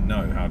even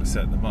know how to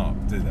set them up,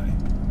 do they?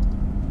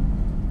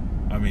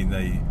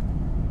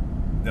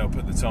 They'll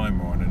put the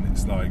timer on and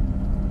it's like,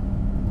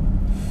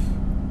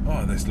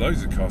 oh, there's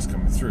loads of cars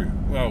coming through.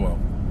 Well,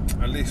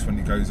 at least when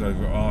it goes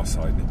over our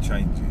side and it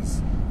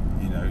changes,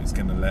 it's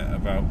going to let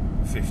about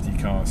 50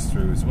 cars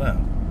through as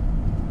well,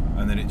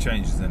 and then it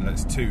changes and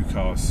lets 2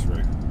 cars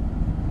through,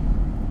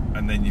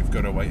 and then you've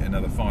got to wait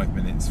another 5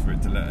 minutes for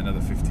it to let another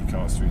 50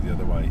 cars through the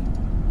other way,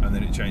 and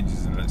then it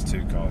changes and lets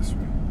 2 cars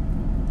through.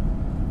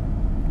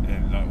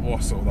 And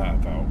what's all that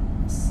about?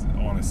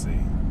 Honestly,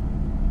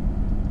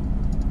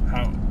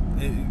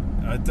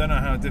 I don't know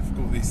how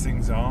difficult these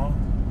things are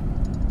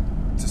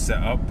to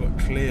set up, but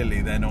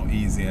clearly they're not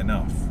easy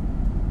enough,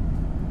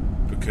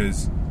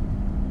 because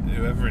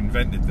whoever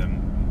invented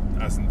them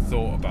hasn't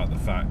thought about the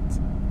fact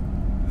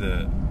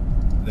that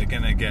they're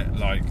going to get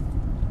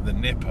the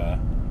nipper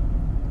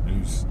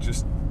who's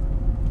just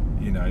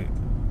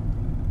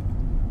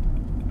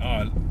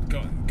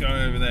go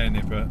over there,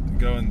 nipper,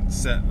 go and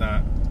set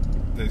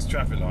those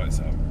traffic lights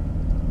up.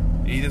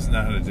 He doesn't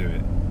know how to do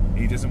it.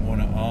 He doesn't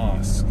want to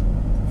ask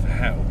for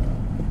help,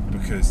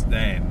 because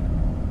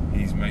then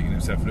he's making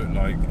himself look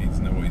like he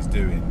doesn't know what he's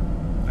doing,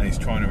 and he's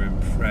trying to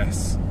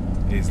impress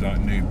his like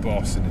new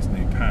boss and his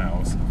new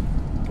pals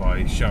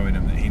by showing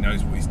him that he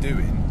knows what he's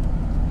doing,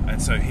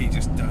 and so he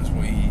just does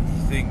what he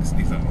thinks, and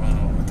he's like,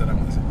 well, I don't know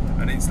what this is.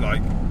 And it's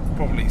like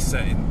probably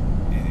set in,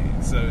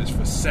 so it's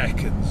for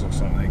seconds or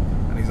something,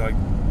 and he's like,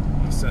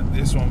 I set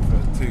this one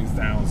for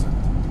 2,000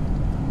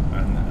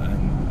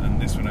 and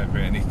this one over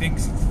here, and he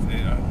thinks it's,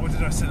 what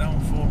did I set that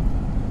one for?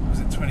 Was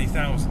it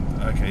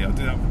 20,000? Okay, I'll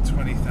do that for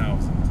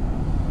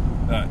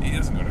 20,000. He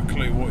hasn't got a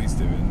clue what he's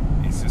doing.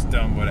 He's just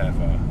done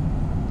whatever,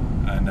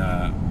 and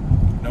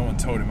no one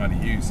told him how to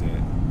use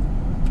it.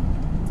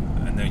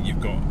 And then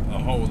you've got a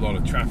whole lot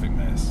of traffic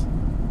mess.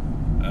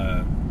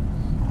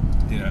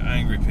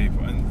 Angry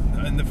people,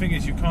 and the thing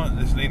is, you can't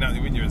just lean out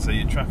the window and say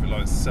your traffic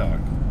lights suck,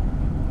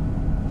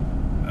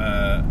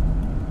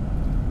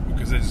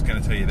 because they're just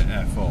going to tell you to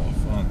F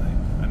off, aren't they?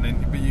 And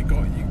then, but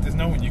there's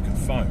no one you can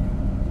phone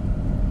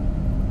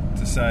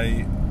to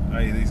say,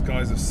 hey, these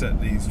guys have set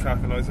these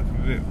traffic lights up a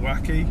bit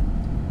wacky.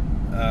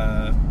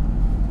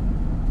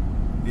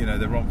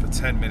 They're on for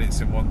 10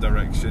 minutes in one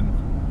direction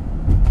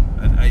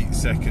and 8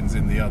 seconds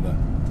in the other.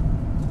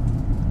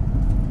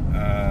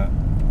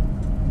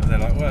 And they're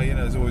like, well,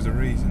 there's always a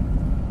reason.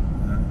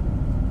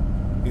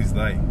 Who's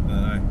they? I don't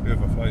know. Who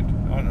have I phoned?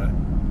 I don't know.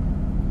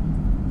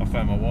 I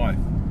phoned my wife.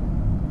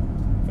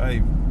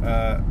 Babe,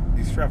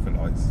 these traffic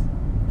lights,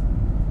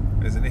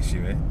 there's an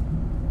issue here.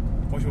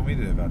 What do you want me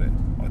to do about it?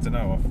 I don't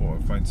know. I thought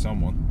I'd phone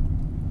someone.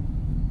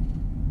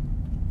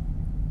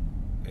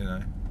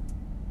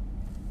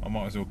 I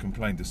might as well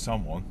complain to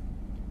someone.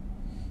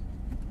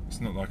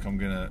 It's not like I'm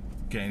going to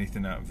get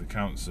anything out of the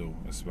council,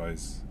 I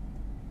suppose.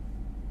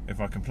 If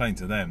I complain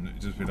to them,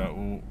 it'd just be like,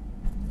 well,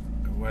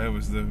 where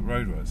was the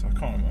roadworks? I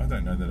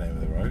don't know the name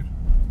of the road.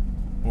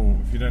 Well,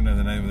 if you don't know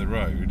the name of the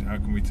road, how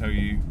can we tell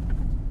you?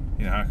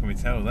 How can we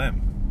tell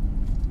them?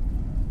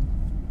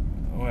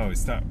 Well,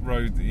 it's that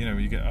road that,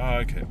 you get. Oh,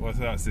 okay. Well, so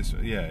that's this.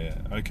 Yeah.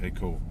 Okay,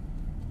 cool.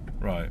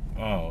 Right.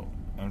 Oh,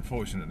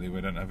 unfortunately,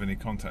 we don't have any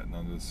contact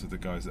numbers for the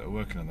guys that are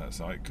working on that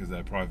site because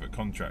they're private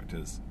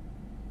contractors.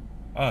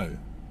 Oh.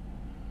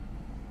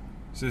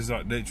 So there's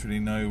like literally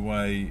no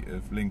way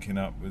of linking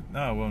up with.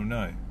 No.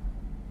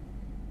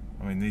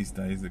 I mean, these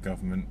days the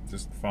government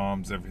just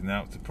farms everything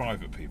out to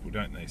private people,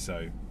 don't they?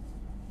 So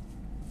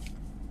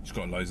it's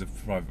got loads of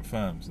private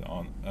firms that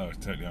are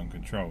totally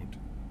uncontrolled.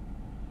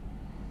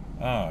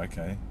 Ah,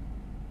 okay.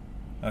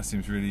 That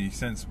seems really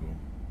sensible.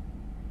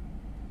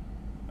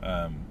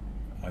 I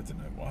don't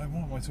know. What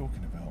am I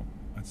talking about?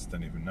 I just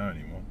don't even know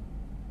anymore.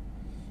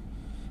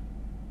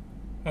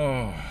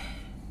 Oh,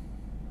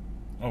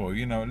 well,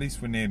 at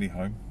least we're nearly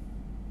home.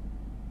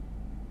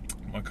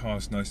 My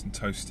car's nice and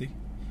toasty.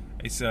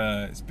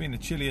 It's been a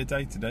chillier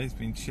day today. It's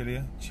been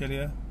chillier.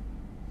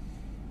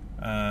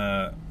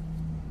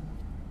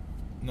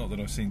 Not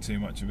that I've seen too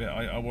much of it.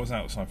 I was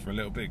outside for a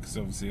little bit because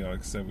obviously, like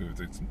I said, we were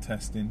doing some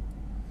testing,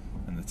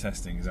 and the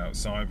testing is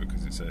outside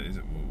because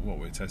what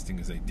we're testing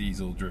is a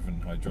diesel-driven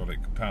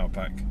hydraulic power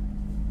pack,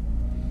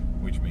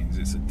 which means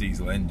it's a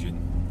diesel engine.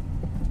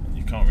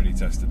 You can't really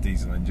test a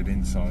diesel engine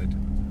inside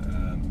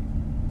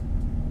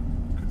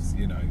because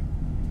you're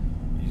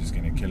just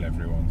going to kill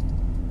everyone,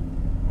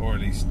 or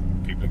at least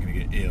people are going to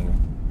get ill,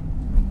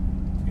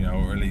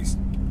 or at least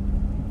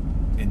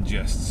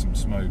ingest some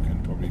smoke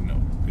and probably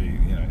not be,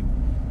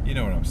 you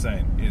know what I'm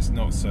saying. It's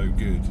not so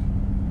good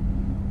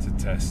to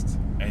test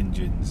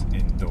engines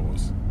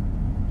indoors.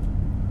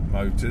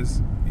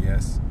 Motors,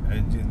 yes.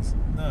 Engines,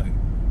 no.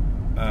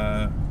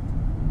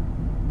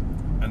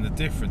 And the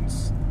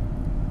difference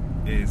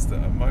is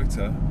that a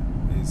motor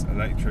is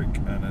electric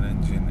and an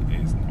engine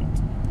is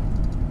not,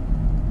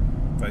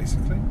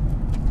 basically.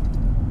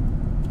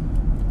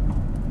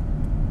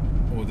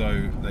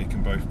 Although they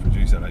can both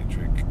produce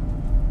electric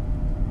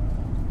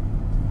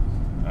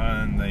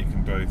and they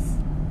can both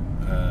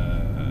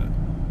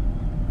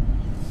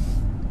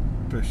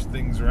push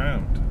things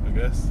around, I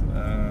guess.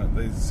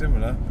 They're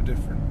similar but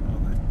different,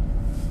 aren't they?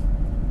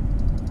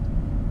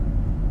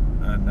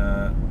 And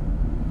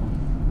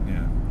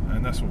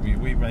and that's what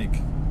we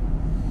make,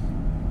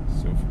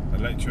 sort of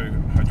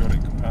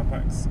electro-hydraulic power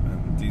packs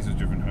and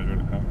diesel-driven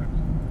hydraulic power packs.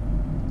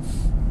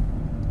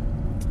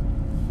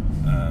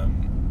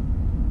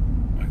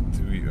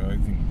 I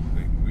think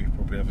we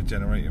probably have a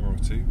generator or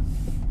two.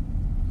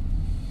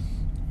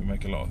 We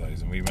make a lot of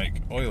those, and we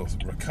make oil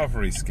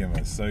recovery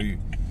skimmers.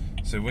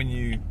 So when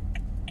you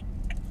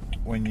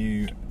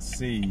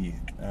see,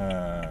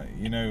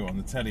 on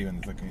the telly when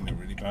there's like a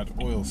really bad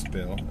oil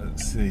spill at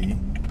sea,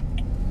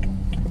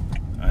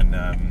 and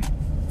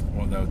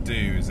what they'll do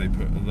is they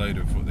put a load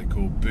of what they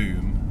call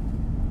boom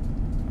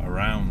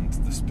around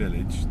the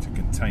spillage to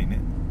contain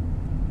it.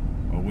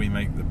 Or we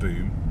make the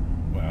boom.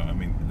 Well, I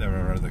mean, there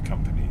are other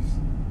companies,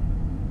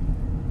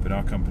 but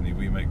our company,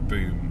 we make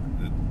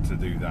boom to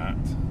do that.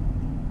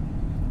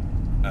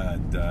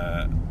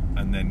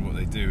 And then what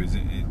they do is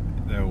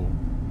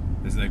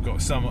they've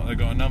got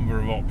a number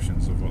of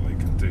options of what they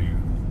can do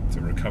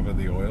to recover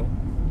the oil,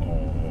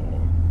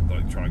 or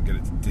like try and get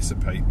it to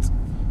dissipate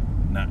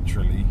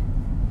naturally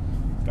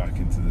back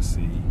into the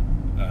sea.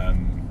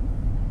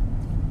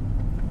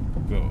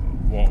 But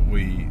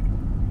we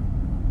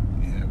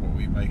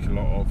make a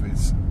lot of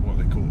is what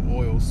they call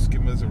oil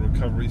skimmers or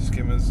recovery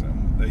skimmers,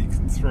 and they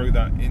can throw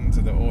that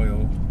into the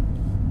oil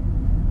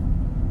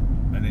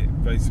and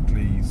it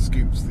basically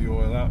scoops the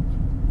oil up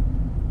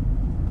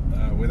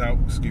without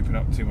scooping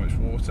up too much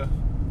water,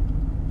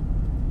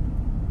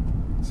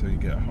 so you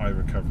get a high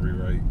recovery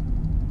rate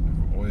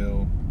of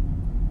oil.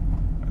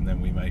 And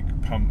then we make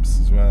pumps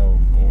as well,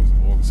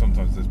 or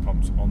sometimes there's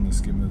pumps on the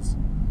skimmers,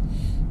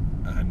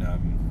 and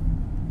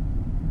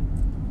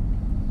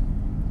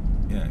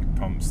it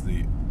pumps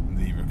the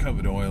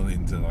recovered oil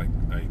into like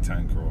a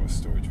tanker or a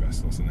storage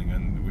vessel or something.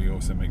 And we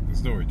also make the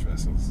storage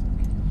vessels,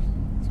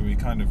 so we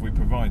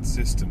provide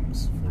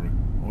systems for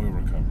oil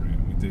recovery,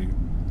 and we do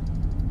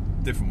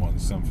different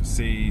ones, some for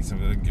sea,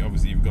 some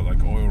obviously you've got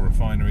like oil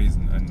refineries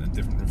and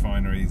different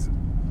refineries,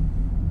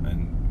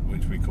 and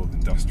which we call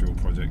industrial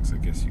projects, I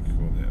guess you could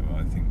call it.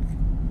 I think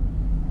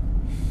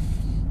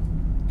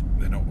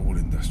they're not all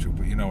industrial,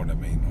 but you know what I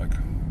mean, like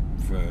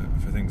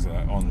for things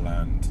like on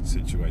land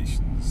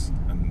situations.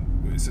 And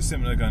it's a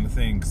similar kind of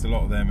thing, because a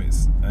lot of them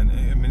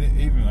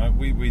even like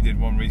we did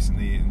one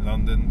recently in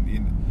London.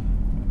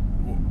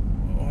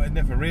 I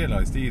never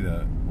realised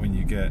either, when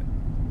you get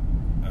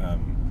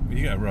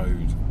a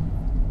road,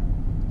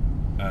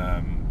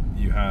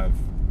 you have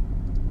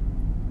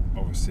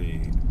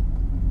obviously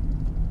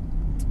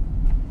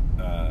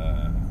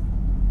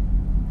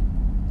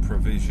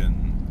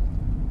provision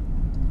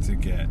to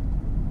get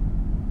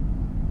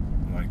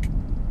like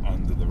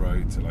under the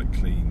road to like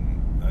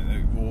clean,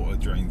 water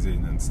drains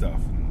in and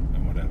stuff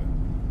and whatever.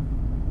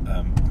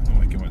 Not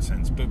making much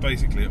sense, but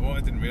basically what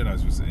I didn't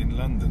realise was that in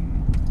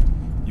London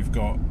you've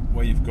got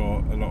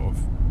a lot of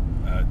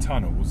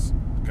tunnels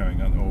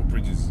going on, or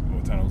bridges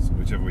or tunnels,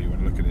 whichever way you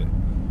want to look at it,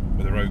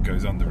 where the road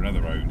goes under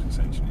another road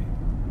essentially.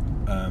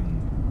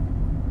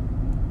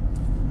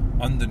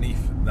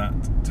 Underneath that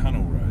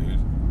tunnel road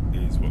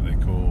is what they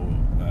call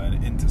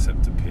an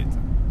interceptor pit,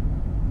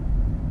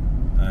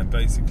 and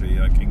basically,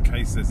 like, in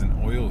case there's an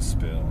oil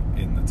spill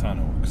in the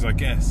tunnel, because I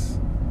guess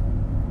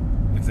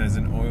if there's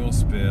an oil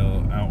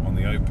spill out on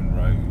the open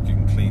road, you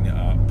can clean it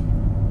up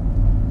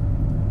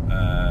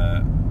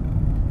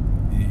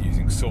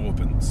using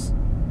sorbents,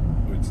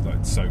 which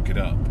like soak it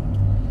up.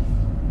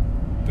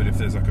 But if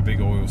there's like a big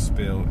oil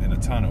spill in a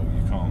tunnel,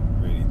 you can't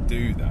really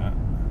do that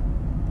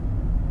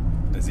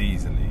as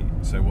easily.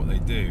 So what they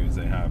do is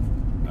they have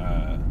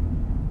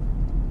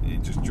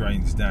it just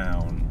drains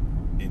down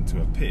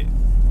into a pit,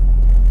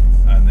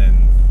 and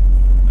then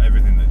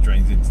everything that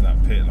drains into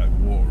that pit, like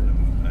water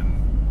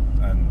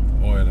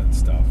and oil and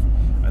stuff,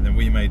 and then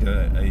we made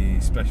a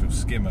special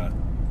skimmer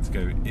to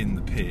go in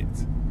the pit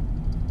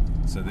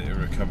so that it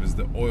recovers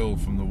the oil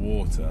from the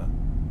water,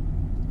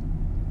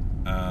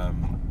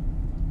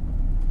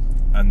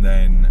 and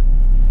then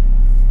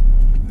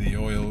the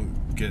oil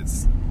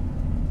gets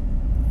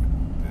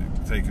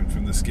taken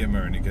from the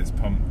skimmer and it gets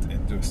pumped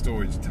into a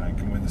storage tank,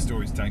 and when the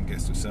storage tank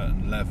gets to a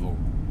certain level,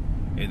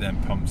 it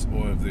then pumps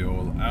all of the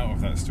oil out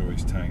of that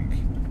storage tank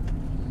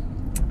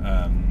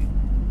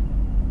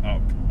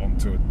up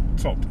onto a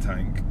top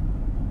tank,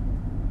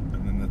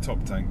 and then the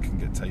top tank can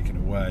get taken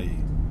away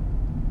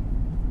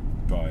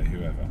by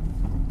whoever.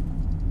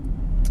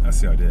 That's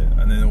the idea,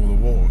 and then all the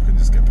water can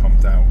just get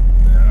pumped out,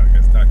 and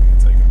then that can get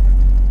taken away.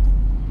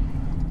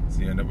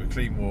 So you end up with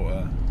clean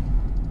water,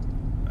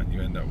 and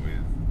you end up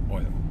with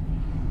oil,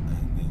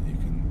 and then you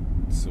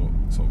can sort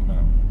them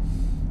out.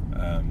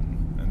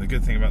 And the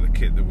good thing about the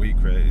kit that we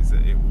create is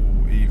that it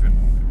will even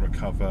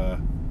recover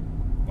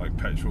like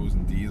petrols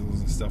and diesels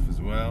and stuff as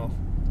well.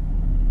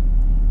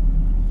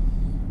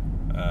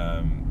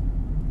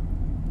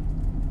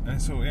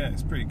 And so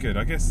it's pretty good,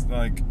 I guess.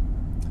 Like,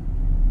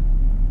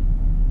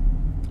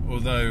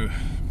 although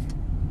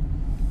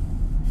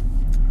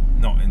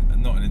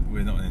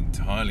we're not an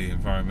entirely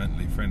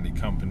environmentally friendly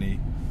company,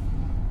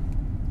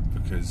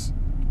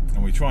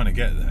 and we're trying to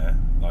get there.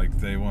 Like,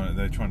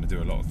 they're trying to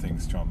do a lot of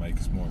things to try and make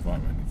us more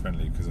environmentally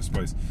friendly, because I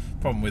suppose the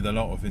problem with a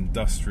lot of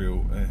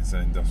industrial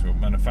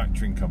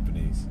manufacturing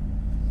companies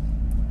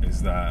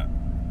is that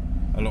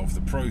a lot of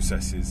the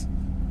processes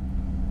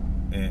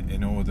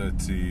in order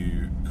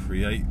to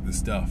create the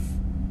stuff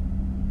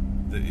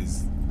that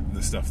is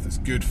the stuff that's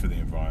good for the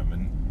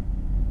environment,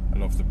 a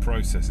lot of the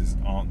processes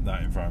aren't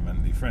that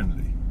environmentally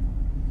friendly.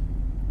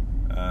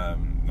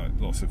 Like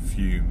lots of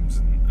fumes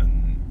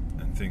and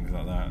things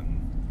like that, and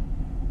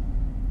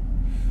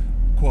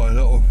quite a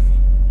lot of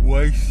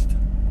waste,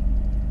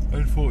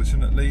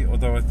 unfortunately.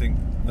 Although I think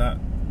that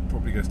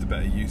probably goes to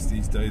better use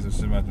these days. I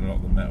just imagine a lot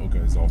of the metal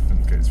goes off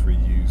and gets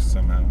reused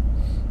somehow.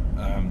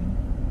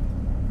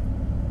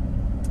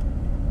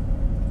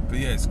 But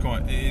yeah, it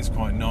is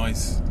quite a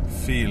nice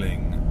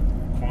feeling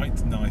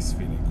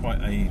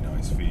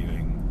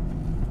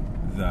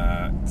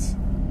that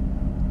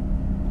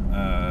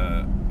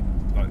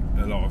like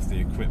a lot of the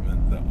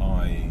equipment that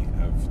I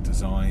have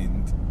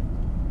designed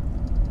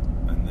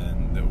and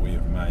then that we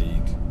have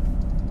made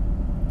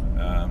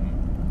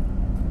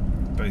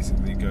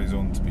basically goes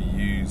on to be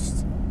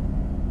used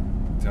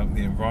to help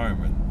the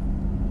environment.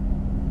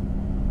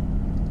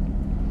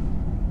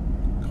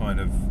 kind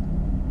of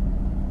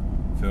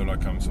feel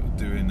like I'm sort of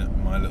doing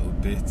my little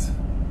bit,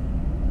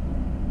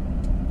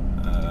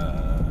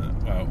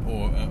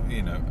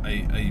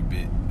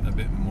 a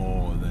bit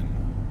more than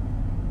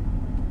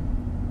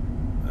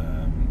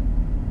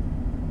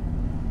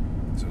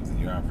sort of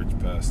your average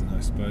person,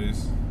 I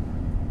suppose.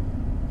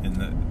 In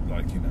that,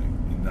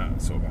 in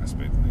that sort of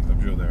aspect of things,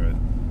 I'm sure there's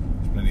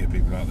plenty of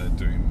people out there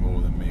doing more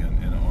than me on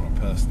a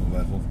personal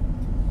level.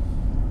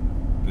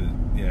 But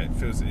yeah,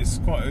 it's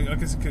quite. I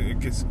guess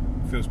it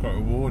feels quite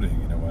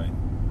rewarding in a way,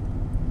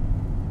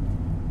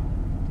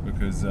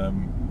 because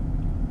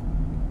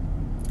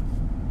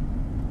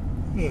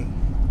you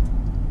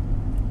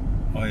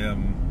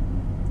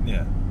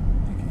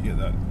get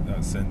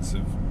that sense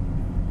of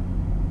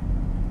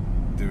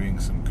doing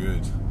some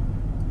good,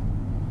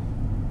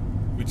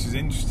 which is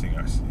interesting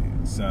actually.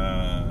 It's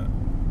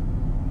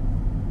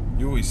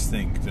you always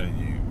think, don't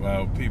you?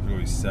 Well, people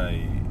always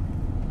say,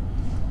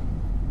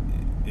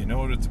 in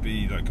order to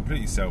be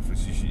completely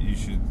selfless, you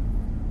should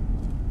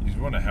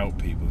want to help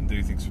people and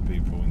do things for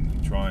people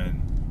and try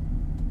and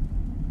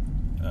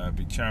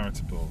be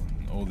charitable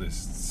and all this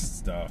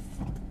stuff.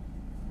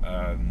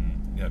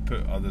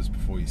 Put others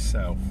before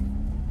yourself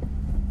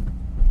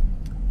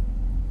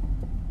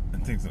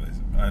and things like this,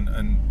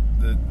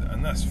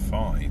 and that's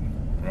fine,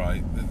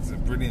 right? That's a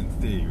brilliant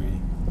theory,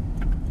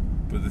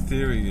 but the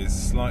theory is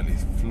slightly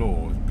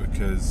flawed,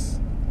 because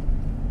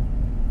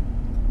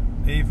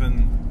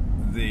even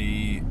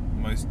the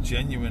most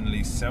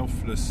genuinely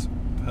selfless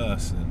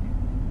person,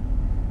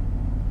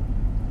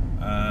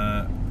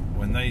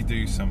 when they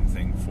do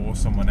something for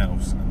someone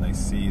else and they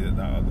see that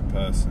other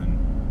person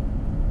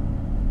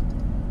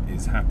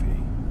is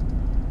happy,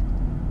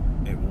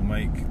 it will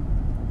make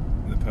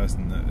the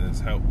person that has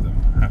helped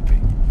them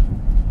happy,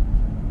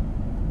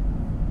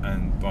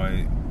 and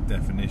by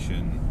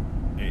definition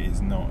it is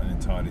not an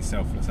entirely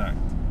selfless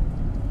act.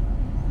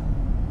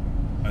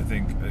 I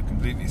think a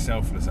completely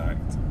selfless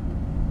act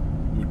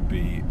would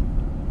be,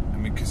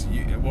 because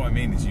what I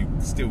mean is you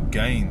still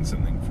gain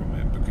something from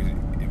it, because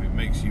if it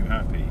makes you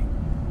happy,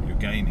 you're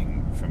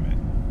gaining from it.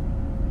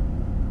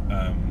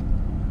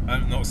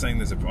 I'm not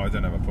saying I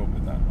don't have a problem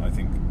with that. I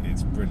think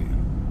it's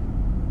brilliant.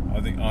 I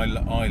think I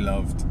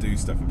love to do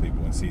stuff for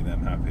people and see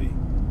them happy.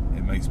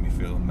 It makes me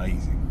feel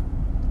amazing.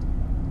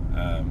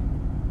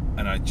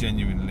 And I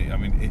genuinely,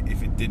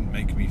 if it didn't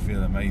make me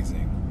feel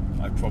amazing,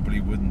 I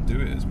probably wouldn't do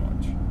it as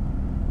much.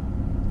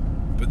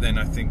 But then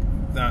I think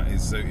that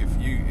is, so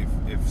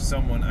if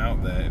someone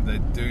out there, if they're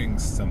doing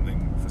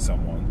something for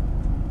someone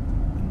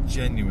and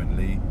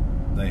genuinely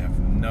they have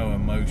no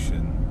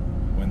emotion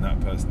when that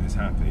person is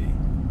happy,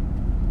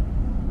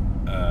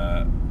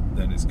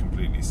 then it's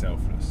completely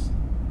selfless.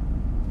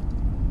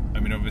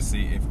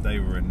 Obviously if they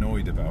were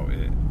annoyed about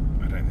it,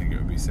 I don't think it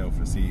would be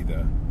selfless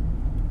either,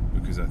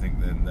 because I think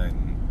then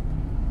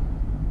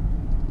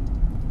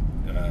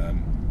do you know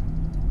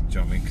what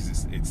I mean?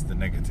 Because it's the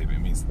negative. It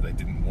means that they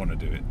didn't want to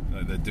do it.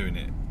 They're doing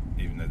it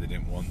even though they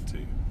didn't want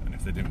to, and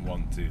if they didn't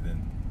want to,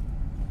 then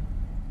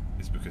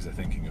it's because they're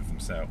thinking of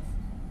themselves.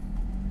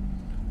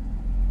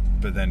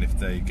 But then if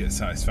they get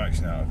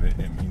satisfaction out of it,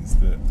 it means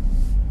that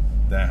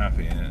they're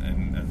happy,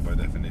 and by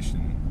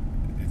definition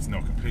it's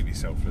not completely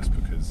selfless,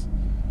 because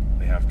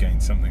they have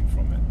gained something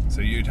from it.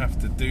 So you'd have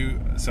to do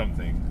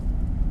something,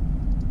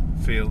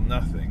 feel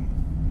nothing,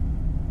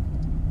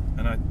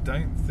 and I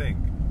don't think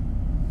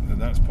that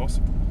that's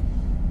possible.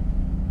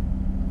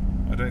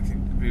 I don't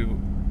think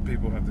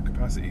people have the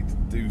capacity to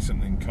do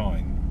something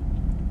kind,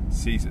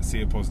 see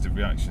a positive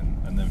reaction,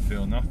 and then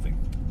feel nothing.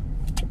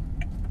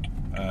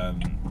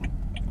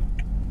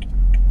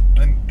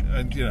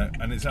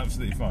 And it's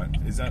absolutely fine.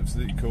 It's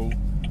absolutely cool.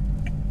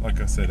 Like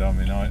I said, I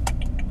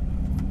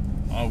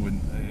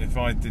wouldn't, if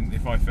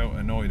I felt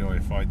annoyed or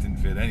if I didn't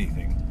feel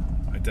anything,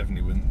 I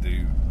definitely wouldn't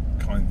do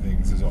kind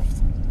things as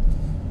often.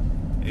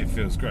 It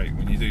feels great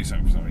when you do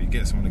something for someone, you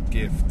get someone a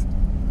gift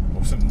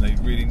or something they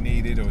really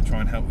needed, or try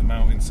and help them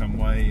out in some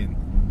way,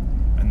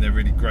 and they're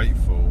really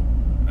grateful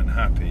and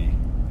happy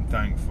and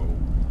thankful.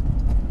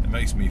 It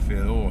makes me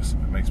feel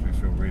awesome. It makes me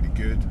feel really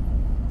good.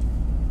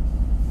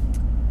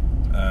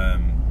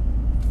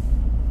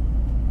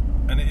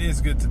 And it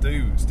is good to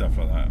do stuff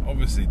like that.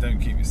 Obviously, don't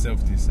keep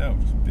yourself to yourself.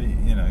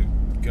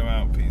 Go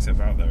out, put yourself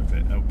out there a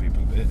bit, help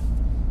people a bit.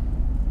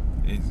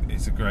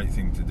 It's a great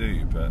thing to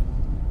do, but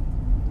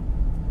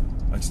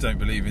I just don't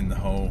believe in the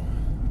whole,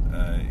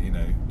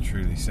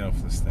 truly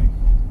selfless thing.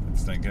 I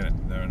just don't get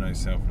it. There are no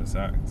selfless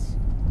acts.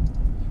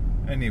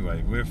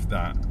 Anyway, with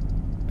that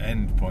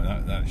end point,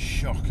 that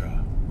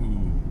shocker,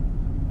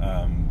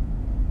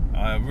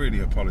 I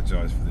really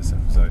apologise for this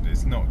episode.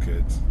 It's not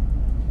good.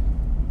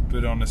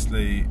 But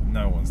honestly,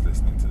 no one's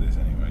listening to this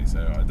anyway,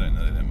 so I don't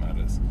know that it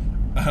matters.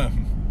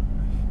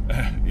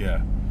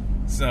 Yeah.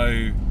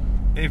 So,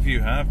 if you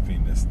have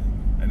been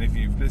listening, and if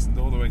you've listened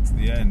all the way to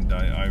the end,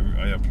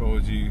 I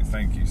applaud you.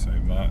 Thank you so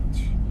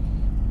much,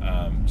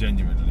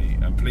 genuinely.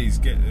 And please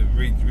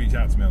reach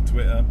out to me on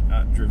Twitter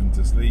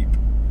 @driven2sleep.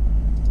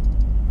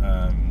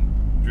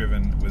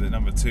 Driven with a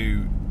number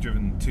 2,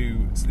 driven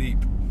to sleep.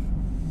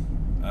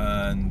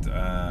 and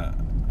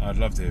I'd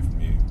love to hear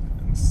from you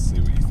and see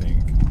what you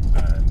think,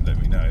 and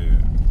let me know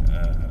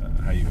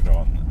how you got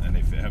on, and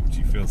if it helped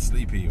you feel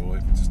sleepy, or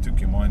if it just took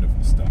your mind off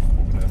the stuff,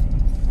 or whatever.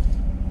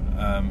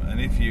 And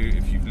if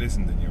you've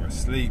listened and you're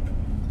asleep,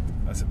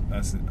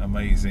 that's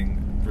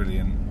amazing,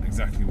 brilliant,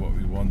 exactly what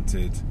we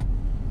wanted.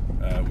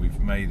 We've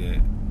made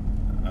it.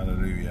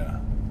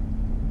 Hallelujah.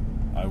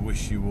 I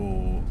wish you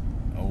all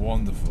a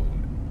wonderful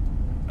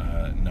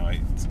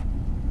night.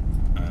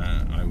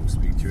 I will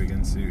speak to you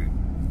again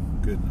soon.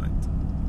 Good night.